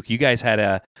Dubuque. You guys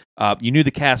had you knew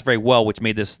the cast very well, which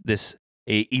made this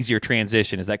a easier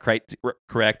transition. Is that correct?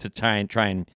 To try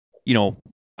and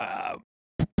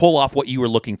pull off what you were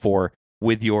looking for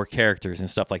with your characters and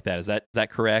stuff like that. Is that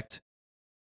correct?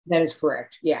 That is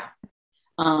correct. Yeah.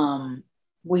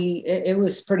 It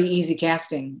was pretty easy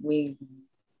casting. We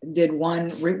did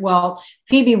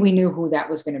Phoebe, we knew who that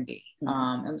was going to be.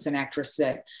 It was an actress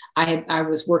that I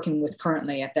was working with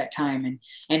currently at that time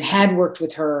and had worked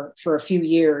with her for a few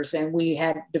years, and we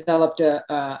had developed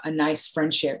a nice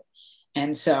friendship.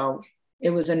 And so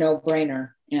it was a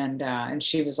no-brainer. And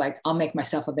she was like, I'll make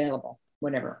myself available,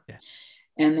 whatever. Yeah.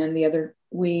 And then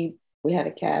we had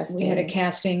a casting. We had a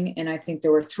casting, and I think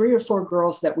there were 3 or 4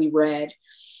 girls that we read,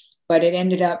 but it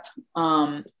ended up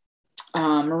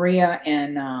Maria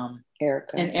and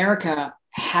Erica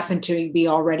happened to be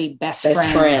already best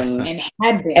friends and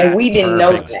had been. And we didn't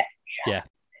know that. Yeah.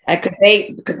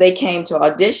 Because they came to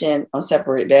audition on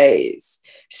separate days.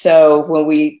 So when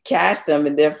we cast them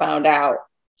and then found out,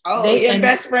 they're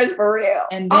best friends for real.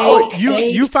 And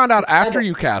you found out after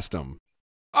you cast them.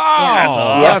 Oh,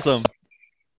 that's awesome.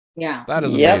 Yeah. That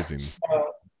is amazing.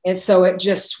 So it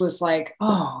just was like,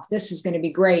 oh, this is going to be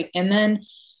great. And then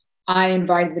I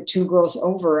invited the 2 girls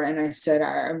over and I said,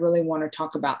 I really want to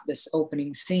talk about this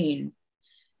opening scene.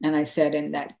 And I said,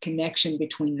 and that connection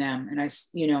between them.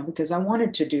 And because I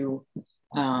wanted to do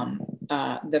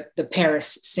the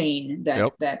Paris scene,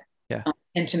 that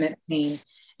intimate scene,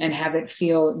 and have it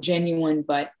feel genuine,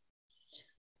 but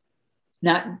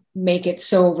not make it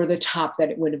so over the top that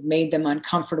it would have made them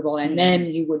uncomfortable. And then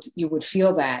you would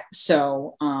feel that.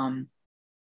 So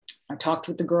I talked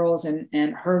with the girls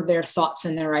and heard their thoughts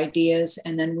and their ideas.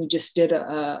 And then we just did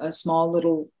a small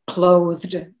little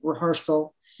clothed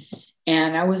rehearsal.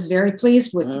 And I was very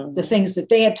pleased with the things that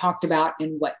they had talked about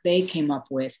and what they came up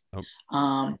with.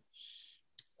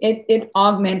 It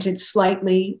augmented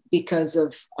slightly because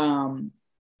of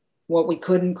what we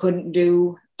couldn't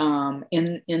do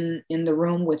in the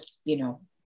room with,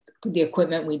 the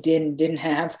equipment we did and didn't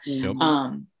have.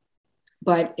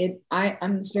 But I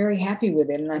was very happy with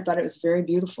it, and I thought it was very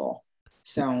beautiful.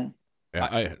 So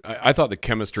yeah, I thought the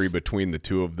chemistry between the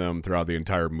two of them throughout the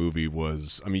entire movie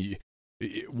was, I mean,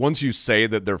 once you say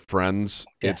that they're friends,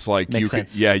 it's like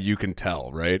you can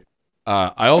tell, right?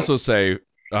 I also say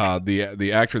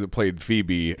the actor that played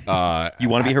Phoebe, you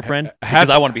want to be her friend? Because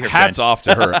I want to be her friend. Hats off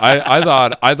to her.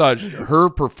 I thought her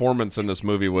performance in this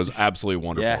movie was absolutely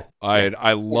wonderful.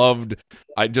 I loved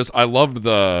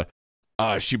the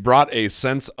she brought a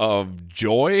sense of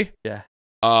joy,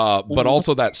 but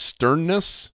also that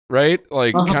sternness, right?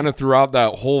 Like kind of throughout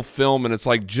that whole film. And it's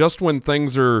like just when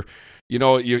things are,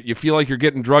 you feel like you're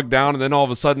getting drugged down, and then all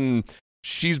of a sudden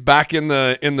she's back in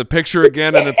the picture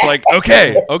again, and it's like,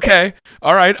 okay,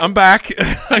 all right, I'm back.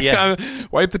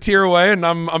 Wipe the tear away, and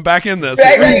I'm back in this.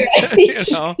 Right.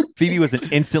 Phoebe was an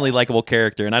instantly likable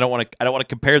character, and I don't want to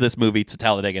compare this movie to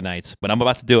Talladega Nights, but I'm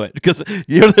about to do it because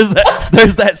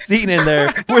there's that scene in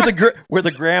there where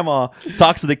the grandma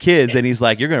talks to the kids, and he's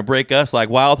like, "You're gonna break us like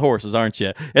wild horses, aren't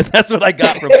you?" And that's what I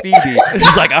got from Phoebe.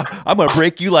 She's like, "I'm gonna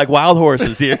break you like wild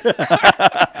horses here."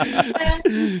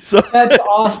 So that's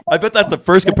awesome. I bet that's the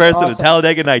first comparison to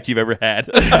Talladega Nights you've ever had.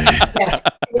 Yes,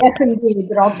 indeed,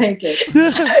 but I'll take it.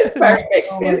 It's perfect.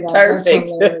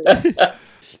 It's perfect.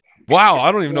 Wow,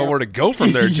 I don't even know where to go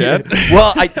from there, Chad.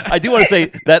 Well, I do want to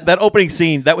say that opening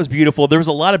scene, that was beautiful. There was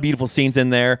a lot of beautiful scenes in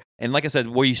there. And like I said,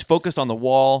 where you focused on the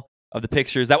wall of the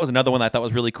pictures, that was another one that I thought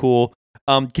was really cool.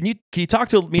 Can you talk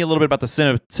to me a little bit about the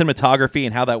cinematography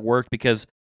and how that worked? Because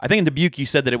I think in Dubuque you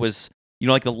said that it was,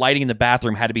 like the lighting in the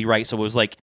bathroom had to be right. So it was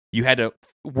like you had to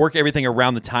work everything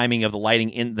around the timing of the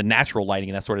lighting, in the natural lighting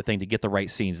and that sort of thing, to get the right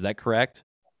scenes. Is that correct?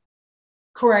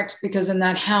 Correct, because in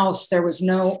that house there was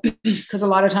no, because a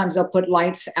lot of times they'll put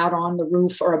lights out on the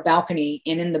roof or a balcony,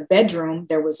 and in the bedroom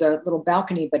there was a little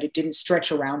balcony, but it didn't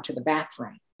stretch around to the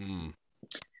bathroom.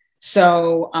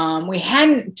 So we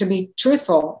hadn't, to be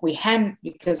truthful,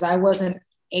 because I wasn't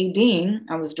ADing,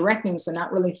 I was directing, so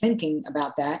not really thinking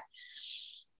about that.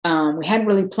 We hadn't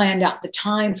really planned out the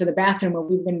time for the bathroom, but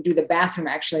we were going to do the bathroom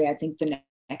actually, I think the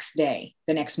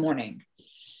next morning.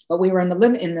 But we were in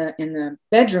the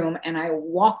bedroom, and I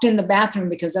walked in the bathroom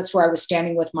because that's where I was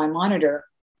standing with my monitor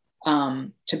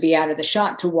to be out of the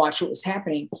shot to watch what was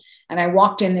happening. And I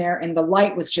walked in there, and the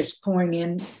light was just pouring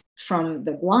in from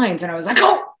the blinds, and I was like,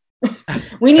 "Oh,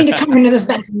 we need to come into this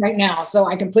bathroom right now, so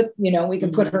I can put, we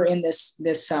can put her in this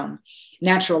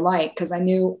natural light," because I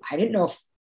didn't know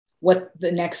what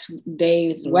the next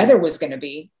day's weather was going to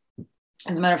be.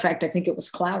 As a matter of fact, I think it was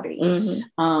cloudy.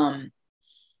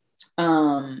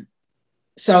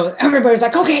 So everybody's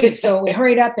like, okay, so we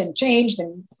hurried up and changed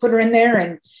and put her in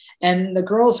there, and the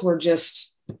girls were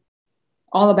just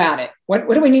all about it. What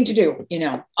do we need to do?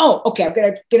 Oh, okay, I'm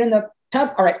gonna get in the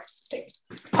tub. All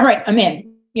right, I'm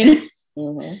in.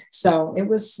 So it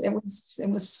was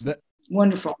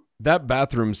wonderful. That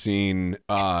bathroom scene,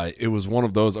 it was one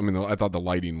of those. I mean, I thought the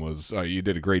lighting was. You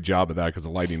did a great job of that, because the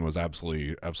lighting was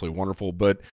absolutely wonderful.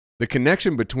 But the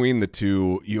connection between the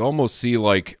two, you almost see,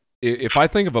 like, if I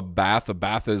think of a bath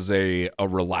is a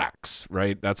relax,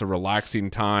 right? That's a relaxing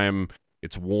time.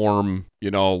 It's warm,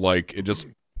 like it just.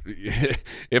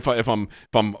 If I'm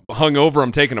hungover,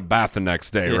 I'm taking a bath the next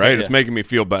day, right? It's making me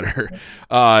feel better.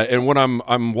 And when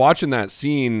I'm watching that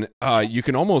scene, you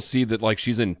can almost see that, like,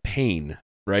 she's in pain,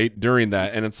 right, during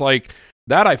that. And it's like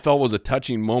that I felt was a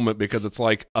touching moment, because it's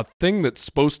like a thing that's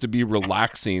supposed to be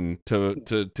relaxing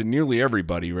to nearly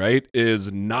everybody, right,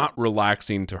 is not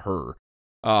relaxing to her.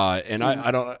 And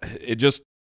I don't,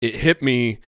 it hit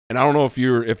me, and I don't know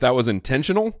if that was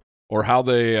intentional or how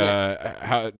they,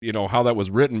 how that was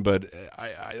written, but I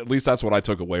at least that's what I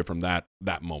took away from that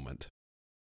moment.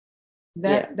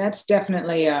 That's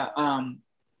definitely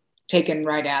taken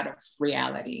right out of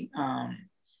reality.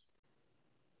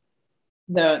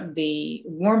 The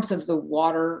warmth of the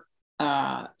water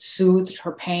soothed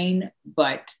her pain,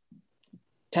 but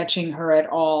touching her at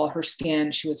all, her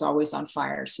skin, she was always on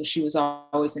fire. So she was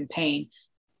always in pain.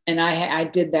 And I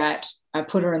did that. I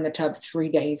put her in the tub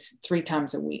 3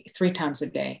 times a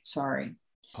day. Sorry.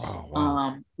 Oh,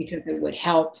 wow. Because it would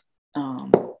help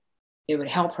it would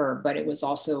help her, but it was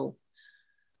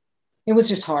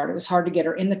just hard. It was hard to get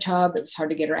her in the tub. It was hard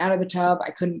to get her out of the tub.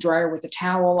 I couldn't dry her with a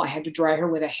towel. I had to dry her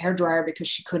with a hair dryer because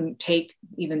she couldn't take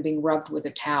even being rubbed with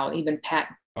a towel, even pat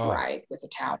dried with a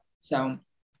towel. So,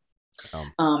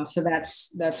 so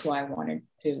that's why I wanted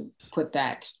to put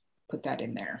that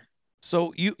in there.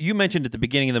 So you mentioned at the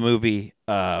beginning of the movie,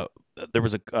 there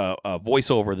was a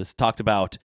voiceover that talked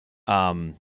about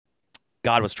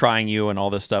God was trying you and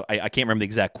all this stuff. I can't remember the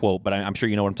exact quote, but I'm sure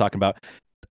you know what I'm talking about.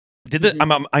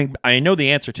 I know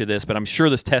the answer to this, but I'm sure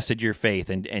this tested your faith.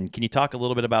 And can you talk a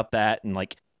little bit about that and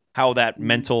like how that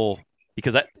mental,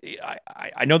 because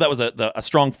I know that was a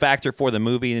strong factor for the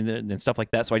movie and stuff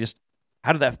like that. So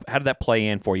how did that play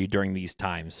in for you during these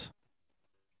times?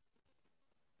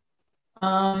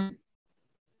 I've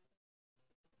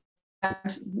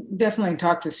definitely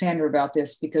talked with Sandra about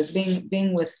this, because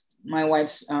being with my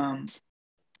wife's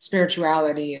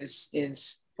spirituality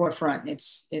is forefront.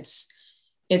 It's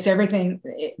everything.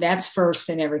 That's first,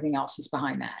 and everything else is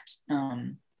behind that.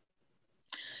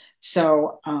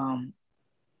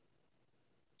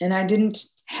 And I didn't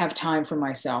have time for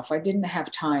myself. I didn't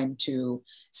have time to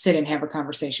sit and have a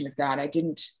conversation with God. I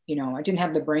didn't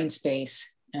have the brain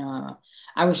space.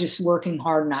 I was just working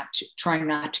hard, trying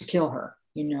not to kill her,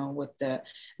 with the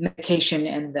medication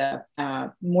and the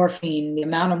morphine, the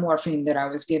amount of morphine that I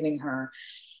was giving her.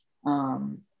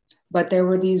 But there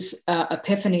were these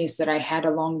epiphanies that I had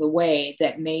along the way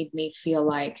that made me feel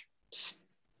like,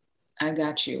 I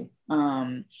got you.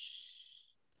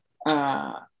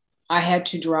 I had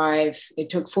to drive. It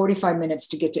took 45 minutes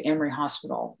to get to Emory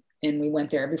Hospital. And we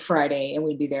went there every Friday, and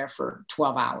we'd be there for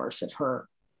 12 hours of her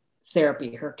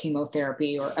therapy, her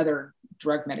chemotherapy or other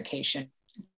drug medication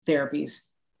therapies.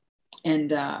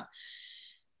 And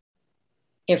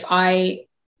if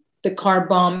the car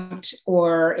bumped,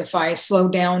 or if I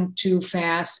slowed down too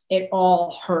fast, it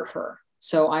all hurt her.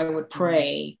 So I would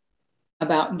pray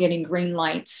about getting green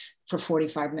lights for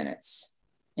 45 minutes.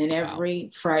 And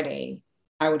every Friday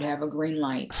I would have a green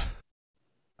light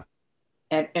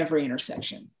at every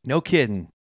intersection. No kidding.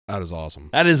 That is awesome.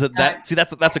 That's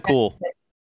a cool.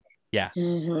 Yeah.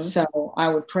 Mm-hmm. So I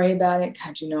would pray about it.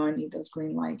 God, I need those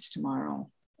green lights tomorrow.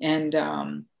 And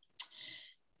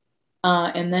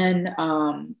then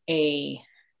a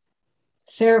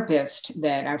therapist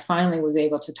that I finally was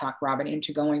able to talk Robin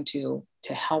into going to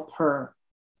help her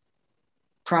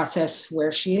process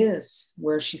where she is,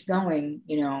 where she's going,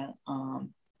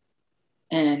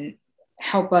 and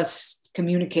help us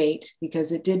communicate,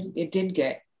 because it did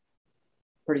get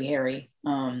pretty hairy.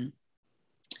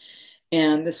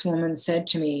 And this woman said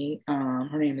to me,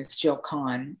 her name is Jill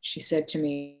Kahn. She said to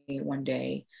me one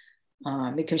day,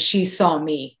 because she saw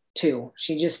me too.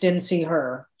 She just didn't see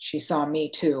her. She saw me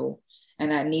too.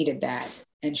 And I needed that.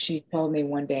 And she told me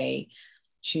one day,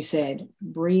 she said,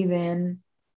 breathe in,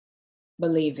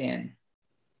 believe in.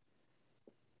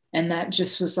 And that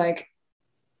just was like,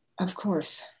 of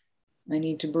course, I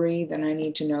need to breathe, and I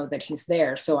need to know that he's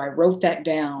there. So I wrote that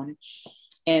down.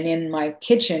 And in my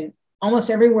kitchen, almost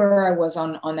everywhere I was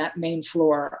on that main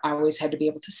floor, I always had to be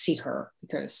able to see her,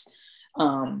 because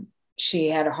she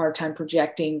had a hard time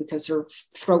projecting because her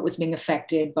throat was being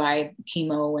affected by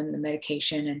chemo and the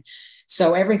medication. And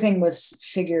so everything was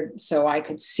figured so I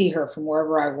could see her from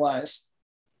wherever I was,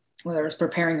 whether I was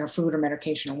preparing her food or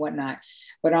medication or whatnot.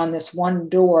 But on this one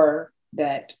door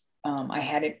that I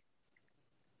had it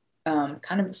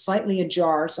kind of slightly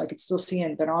ajar so I could still see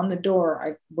in, but on the door,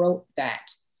 I wrote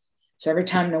that. So every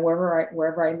time,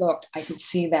 wherever I looked, I could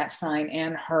see that sign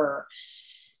and her.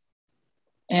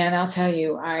 And I'll tell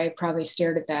you, I probably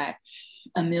stared at that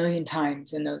a million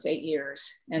times in those 8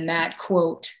 years. And that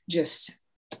quote just,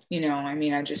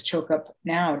 I just choke up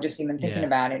now, just even thinking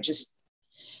about it. Just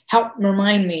help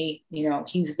remind me,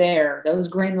 he's there, those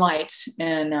green lights,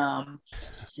 and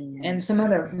some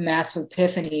other massive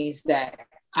epiphanies that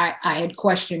I had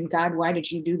questioned. God, why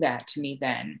did you do that to me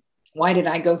then? Why did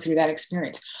I go through that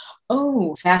experience?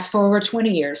 Oh, fast forward 20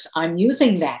 years. I'm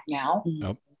using that now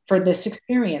for this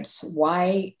experience.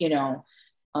 Why,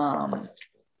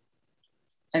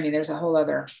 there's a whole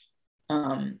other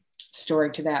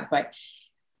story to that, but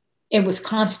it was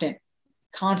constant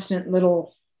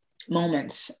little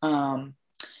moments. The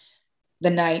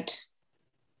night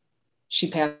she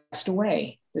passed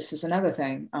away, this is another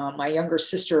thing. My younger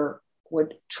sister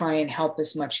would try and help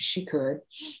as much as she could.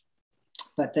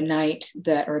 But the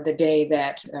day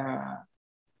that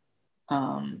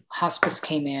hospice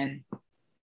came in,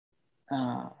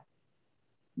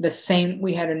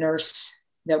 we had a nurse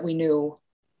that we knew,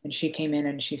 and she came in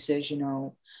and she says,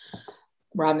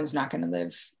 Robin's not going to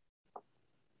live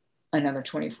another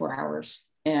 24 hours.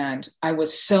 And I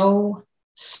was so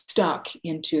stuck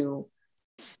into,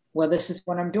 well, this is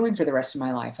what I'm doing for the rest of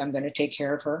my life. I'm going to take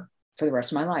care of her for the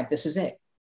rest of my life. This is it.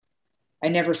 I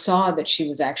never saw that she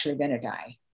was actually going to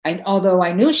die. Although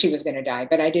I knew she was going to die,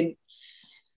 but I didn't.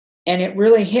 And it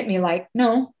really hit me like,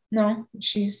 no,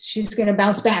 she's going to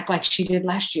bounce back like she did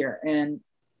last year. And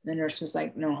the nurse was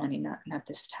like, no, honey, not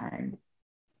this time.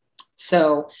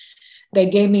 So they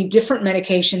gave me different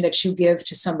medication that you give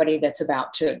to somebody that's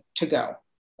about to go.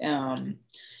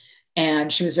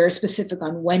 And she was very specific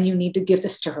on when you need to give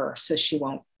this to her so she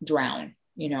won't drown,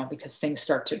 because things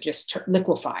start to just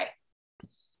liquefy.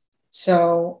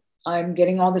 So I'm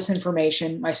getting all this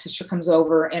information. My sister comes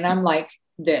over and I'm like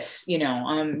this,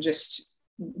 I'm just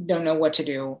don't know what to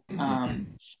do.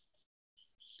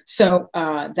 So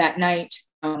that night,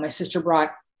 my sister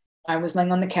I was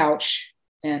laying on the couch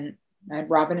and I had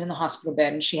Robin in the hospital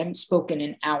bed and she hadn't spoken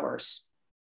in hours.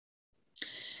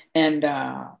 And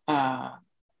I'm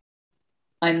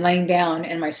laying down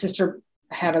and my sister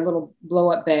had a little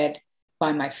blow up bed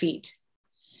by my feet.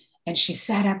 And she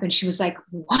sat up and she was like,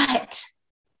 what?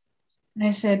 And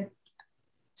I said,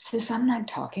 sis, I'm not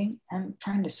talking. I'm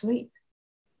trying to sleep.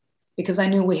 Because I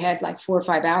knew we had like 4 or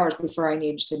 5 hours before I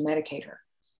needed to medicate her.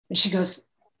 And she goes,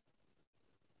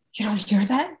 you don't hear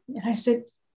that? And I said,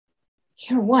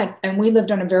 hear what? And we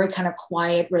lived on a very kind of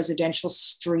quiet residential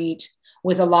street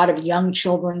with a lot of young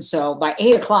children. So by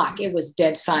 8 o'clock, it was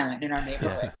dead silent in our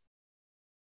neighborhood. Yeah.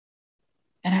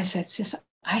 And I said, sis,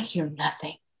 I hear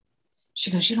nothing. She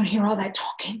goes, you don't hear all that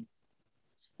talking?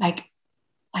 Like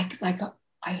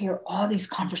I hear all these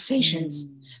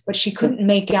conversations, but she couldn't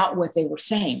make out what they were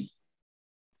saying.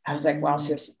 I was like, well,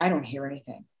 sis, I don't hear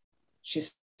anything.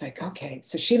 She's like, okay.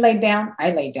 So she laid down,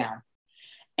 I laid down.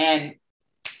 And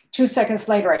 2 seconds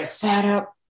later, I sat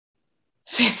up.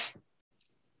 Sis,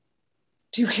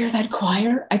 do you hear that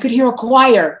choir? I could hear a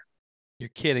choir. You're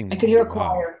kidding me. I could hear a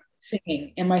choir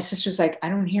singing. And my sister's like, I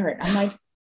don't hear it. I'm like,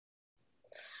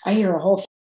 I hear a whole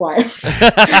choir.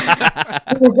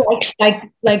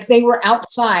 like they were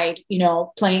outside,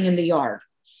 playing in the yard.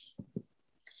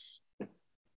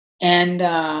 And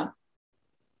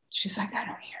she's like, I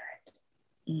don't hear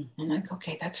it. I'm like,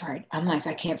 okay, that's all right. I'm like,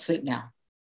 I can't sleep now.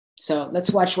 So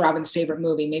let's watch Robin's favorite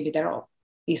movie. Maybe that'll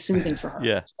be soothing for her.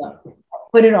 Yeah. So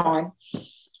put it on.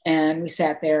 And we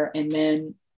sat there and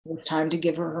then it was time to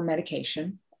give her her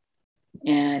medication.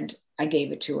 And I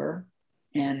gave it to her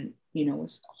and,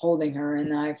 was holding her.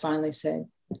 And I finally said,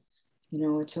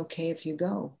 it's okay if you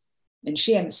go. And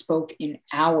she hadn't spoke in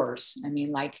hours. I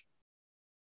mean, like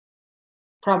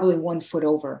probably 1 foot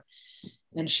over.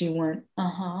 And she went,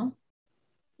 uh-huh.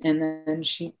 And then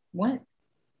she went.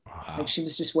 Wow. Like she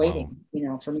was just waiting,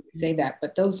 for me to say that.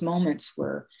 But those moments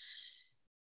were,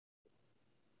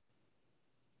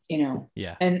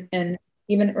 yeah. And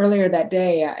even earlier that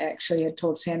day, I actually had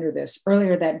told Sandra this.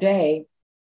 Earlier that day,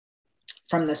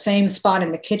 from the same spot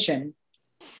in the kitchen,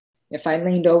 if I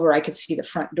leaned over, I could see the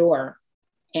front door.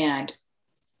 And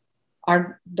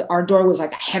our door was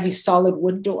like a heavy, solid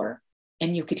wood door.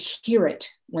 And you could hear it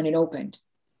when it opened.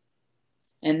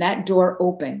 And that door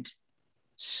opened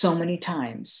so many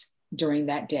times during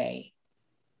that day,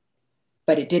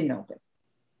 but it didn't open.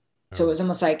 So it was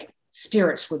almost like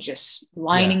spirits were just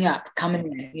lining up,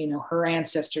 coming in, her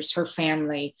ancestors, her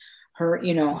family, her,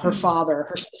 her father,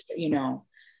 her sister,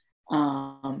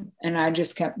 and I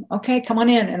just kept, okay, come on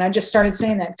in. And I just started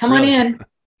saying that, come on in,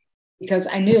 because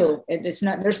I knew there's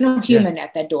no human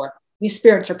at that door. These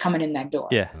spirits are coming in that door.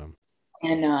 Yeah.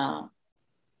 And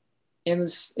it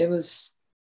was,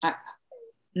 I'm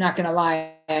not going to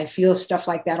lie, I feel stuff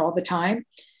like that all the time.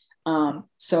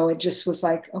 So it just was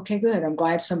like, okay, good. I'm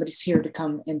glad somebody's here to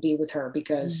come and be with her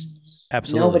because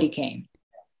absolutely nobody came.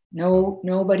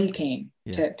 Nobody came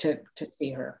to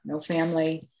see her. No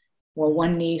family. Well,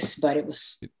 one niece, but it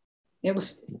was it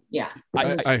was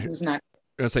not.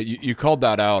 I say you called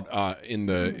that out in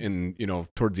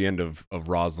towards the end of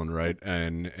Rosalind, right?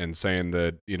 And saying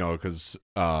that, because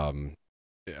I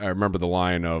remember the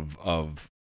line of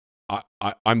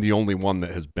I'm the only one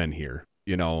that has been here,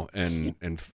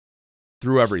 and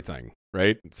through everything,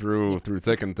 right? Through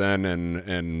thick and thin,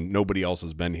 and nobody else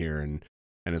has been here, and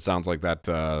it sounds like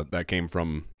that came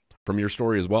from your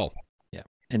story as well. Yeah.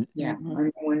 And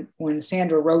when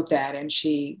Sandra wrote that, and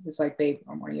she was like, "Babe,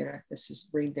 I want you to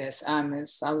read this." I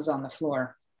was on the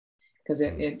floor because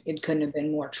it couldn't have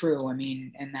been more true. I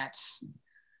mean, and that's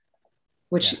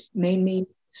which made me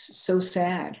so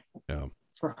sad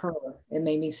for her. It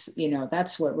made me,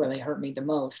 that's what really hurt me the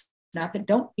most. Not that I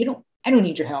don't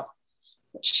need your help.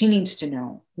 But she needs to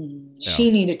know.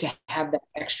 She needed to have that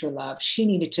extra love. She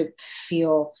needed to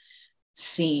feel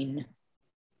seen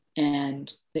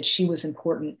and that she was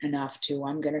important enough to,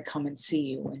 I'm going to come and see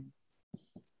you. And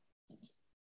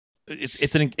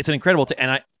it's an incredible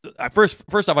and I first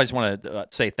off I just want to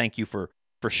say thank you for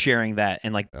sharing that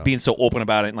and like being so open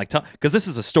about it and like because this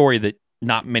is a story that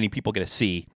not many people get to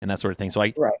see and that sort of thing. So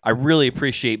I really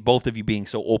appreciate both of you being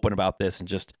so open about this and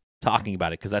just talking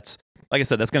about it, because that's, like I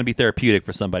said, that's going to be therapeutic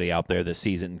for somebody out there this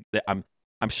season. I'm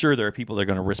sure there are people that are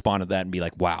going to respond to that and be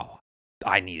like, wow,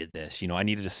 I needed this. I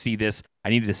needed to see this. I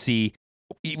needed to see,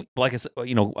 like I said,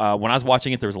 when I was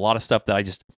watching it, there was a lot of stuff that I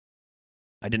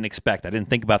didn't expect. I didn't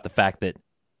think about the fact that,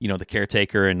 the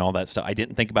caretaker and all that stuff. I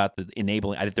didn't think about the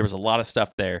enabling. There was a lot of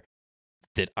stuff there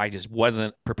that I just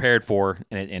wasn't prepared for,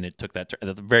 and it took that turn.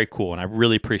 That's very cool, and I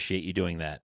really appreciate you doing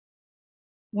that.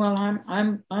 Well,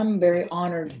 I'm very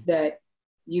honored that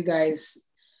you guys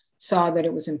saw that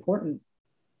it was important,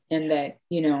 and that,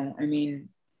 I mean,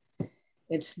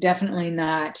 it's definitely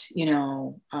not,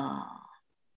 it's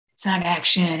not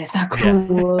action, it's not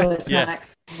cool, it's not,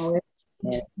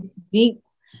 it's deep.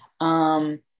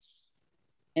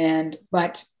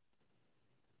 But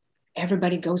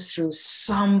everybody goes through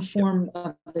some form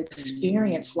of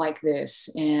experience like this.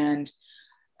 And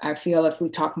I feel if we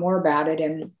talk more about it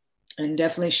and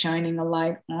definitely shining a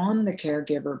light on the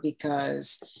caregiver,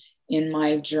 because in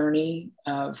my journey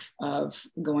of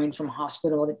going from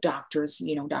hospital to doctors,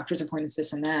 doctor's appointments,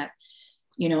 this and that,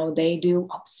 they do,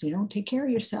 take care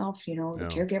of yourself, the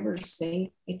caregivers,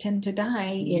 they tend to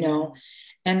die,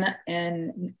 and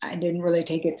I didn't really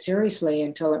take it seriously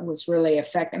until it was really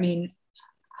I mean,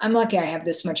 I'm lucky I have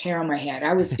this much hair on my head.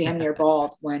 I was damn near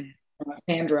bald when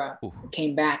Sandra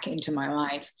came back into my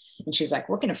life, and she's like,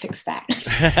 we're going to fix that.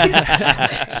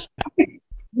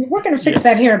 We're going to fix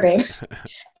that hair, babe.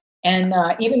 And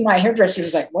even my hairdresser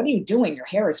was like, what are you doing? Your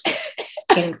hair is just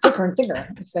getting thicker and thicker.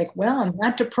 It's like, well, I'm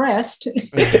not depressed.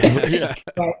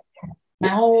 But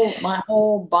my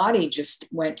whole body just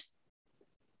went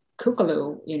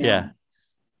kookaloo, Yeah.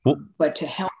 But to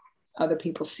help other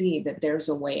people see that there's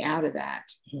a way out of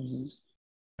that.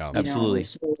 Absolutely.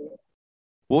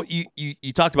 Well,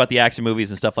 you talked about the action movies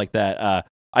and stuff like that.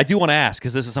 I do want to ask,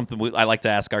 because this is something I like to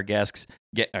ask our guests.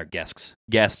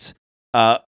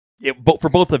 But for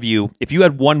both of you, if you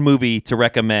had one movie to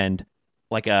recommend,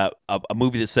 like a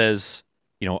movie that says,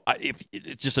 if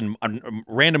it's just a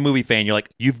random movie fan, you're like,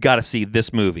 you've got to see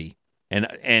this movie.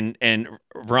 And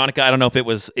Veronica, I don't know if it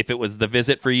was The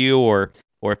Visit for you or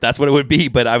if that's what it would be,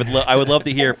 but I would love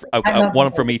to hear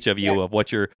one from each of you of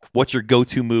what your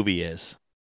go-to movie is.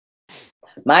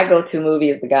 My go-to movie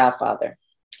is The Godfather.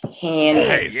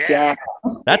 Hands down.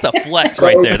 That's a flex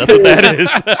right there. That's what that is.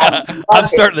 I'm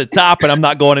starting at the top and I'm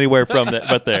not going anywhere from that,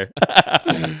 but there.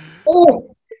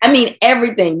 Oh, I mean,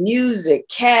 everything, music,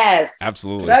 cast,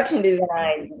 absolutely, production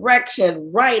design,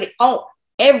 direction, writing,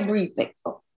 everything.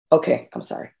 Oh, okay, I'm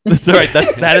sorry. That's all right.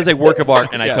 That is a work of art,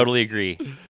 and I totally agree.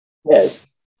 Yes.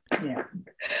 Yeah.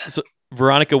 So,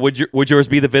 Veronica, would yours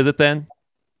be The Visit then?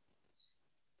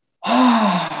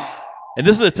 And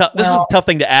this is a tough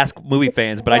thing to ask movie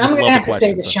fans, but I just love the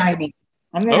question. The Shining.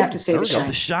 I'm going to have to say The Shining.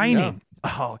 The Shining.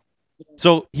 Yeah. Oh,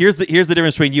 so here's the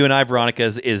difference between you and I, Veronica.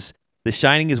 Is The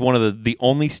Shining is one of the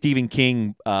only Stephen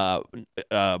King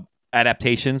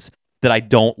adaptations that I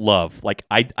don't love. Like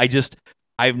I've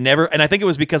never, and I think it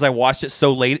was because I watched it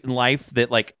so late in life that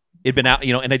like it'd been out,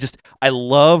 and I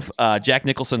love Jack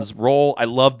Nicholson's role. I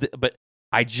loved it, but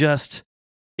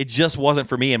it just wasn't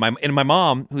for me. And my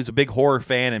mom, who's a big horror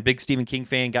fan and big Stephen King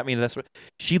fan, got me into this.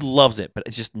 She loves it, but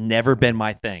it's just never been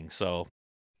my thing. So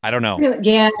I don't know.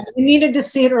 Yeah, you needed to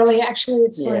see it early. Actually,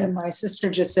 it's funny. My sister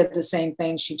just said the same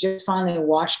thing. She just finally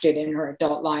watched it in her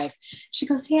adult life. She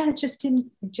goes, "Yeah, it just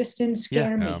didn't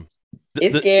scare me."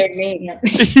 It scared me.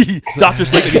 Dr.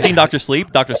 Sleep. Have you seen Dr.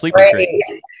 Sleep? Dr. Sleep is great.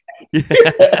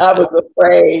 I was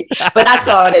afraid, but I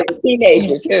saw it as a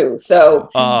teenager too. So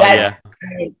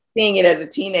seeing it as a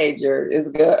teenager is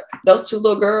good. Those two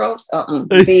little girls,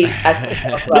 see,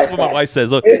 that's what my wife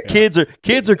says. Look, kids are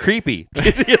creepy. You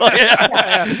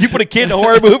put a kid in a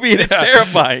horror movie and it's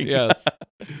terrifying. Yes.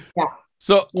 Yeah.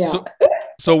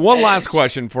 So one last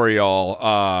question for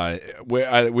y'all.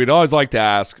 We'd always like to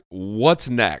ask, what's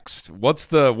next? What's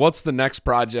the next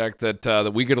project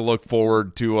that we get to look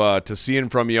forward to seeing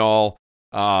from y'all?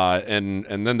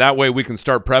 And then that way we can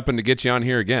start prepping to get you on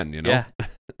here again. Yeah.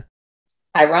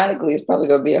 Ironically, it's probably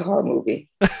going to be a horror movie.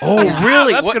 Oh,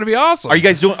 really? That's going to be awesome. Are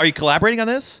you collaborating on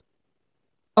this?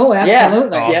 Oh,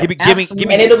 absolutely. Yeah. Give me,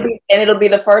 and it'll be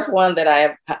the first one that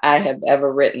I have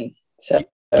ever written. So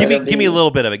give me a little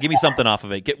bit of it. Give me something off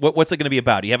of it. What's it going to be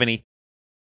about? Do you have any?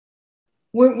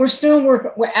 We're still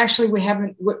working. Actually, we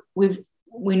haven't.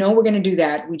 we know we're going to do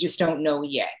that. We just don't know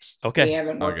yet. Okay. We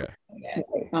haven't worked Okay. on it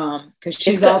yet.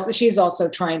 Because she's also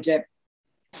trying to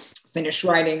finish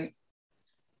writing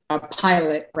a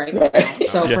pilot right now.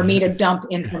 So for me to dump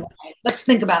in, let's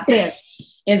think about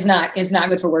this, is not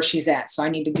good for where she's at. So I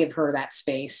need to give her that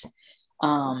space.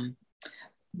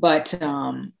 But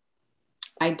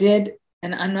I did,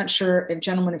 and I'm not sure if,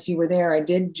 gentlemen, if you were there, I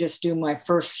did just do my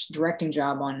first directing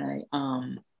job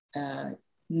on a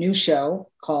new show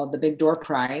called The Big Door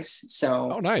Prize.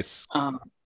 So, oh, nice.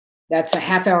 That's a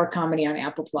half-hour comedy on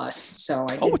Apple Plus. So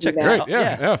I did do that. Great.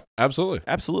 Yeah,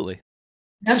 absolutely.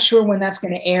 Not sure when that's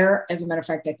going to air. As a matter of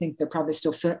fact, I think they're probably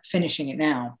still finishing it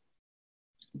now.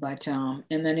 But and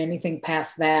then anything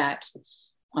past that,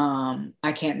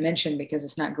 I can't mention because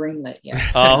it's not greenlit yet.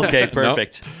 Oh, okay,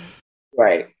 perfect. Nope.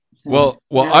 Right. Well,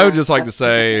 I would just like to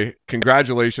say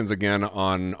congratulations again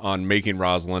on making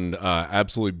Rosalind.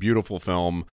 Absolutely beautiful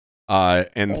film.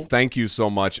 And thank you so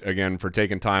much again for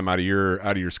taking time out of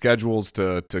your schedules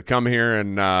to come here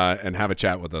and have a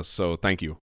chat with us. So thank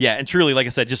you. Yeah, and truly, like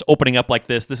I said, just opening up like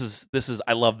this is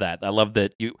I love that. I love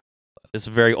that it's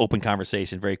a very open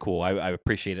conversation. Very cool. I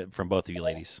appreciate it from both of you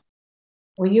ladies.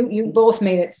 Well, you both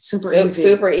made it super easy.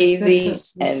 Super easy.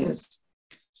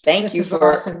 Thank you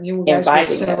for awesome. You guys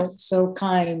were so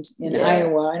kind in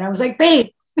Iowa. And I was like, babe,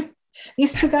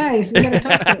 these two guys, we got to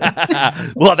talk to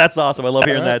them. Well, that's awesome. I love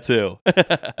hearing that too.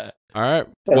 All right.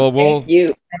 Well, thank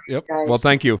you. Yep. Well,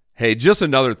 thank you. Hey, just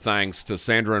another thanks to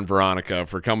Sandra and Veronica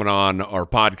for coming on our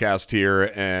podcast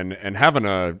here and having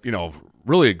a,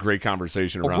 really a great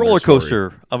conversation around a roller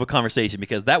coaster of a conversation,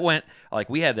 because that went like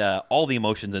we had all the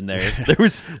emotions in there. There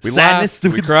was sadness,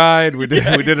 laughed, we cried, we did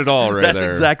it all right that's there.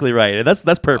 That's exactly right. And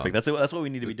that's perfect. That's what we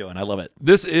need to be doing. I love it.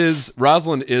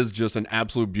 Rosalind is just an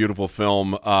absolute beautiful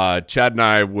film. Chad and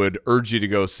I would urge you to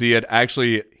go see it.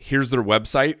 Actually, here's their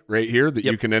website right here that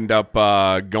you can end up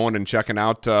going and checking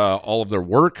out all of their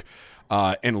work.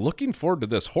 And looking forward to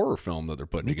this horror film that they're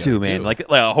putting together. Me too, man. Like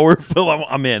a horror film,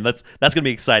 I'm in. That's going to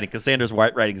be exciting because Sandra's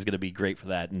writing is going to be great for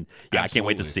that. And yeah, absolutely. I can't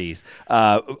wait to see.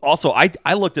 Also,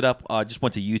 I looked it up. Just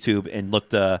went to YouTube and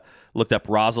looked up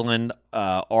Rosalind,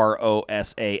 Rosalind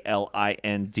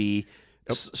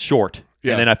short.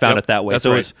 Yeah. And then I found it that way. That's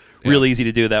so right. It's real easy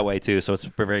to do that way too. So it's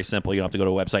very simple. You don't have to go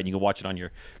to a website, and you can watch it on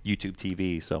your YouTube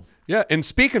TV. So yeah. And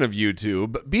speaking of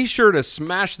YouTube, be sure to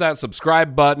smash that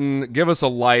subscribe button. Give us a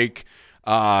like.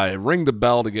 Ring the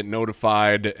bell to get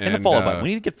notified. And the follow button. We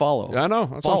need to get follow. I know.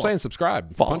 That's what I'm saying.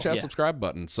 Subscribe. Punch that subscribe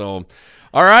button. So,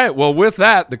 all right. Well, with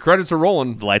that, the credits are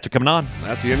rolling. The lights are coming on.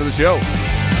 That's the end of the show.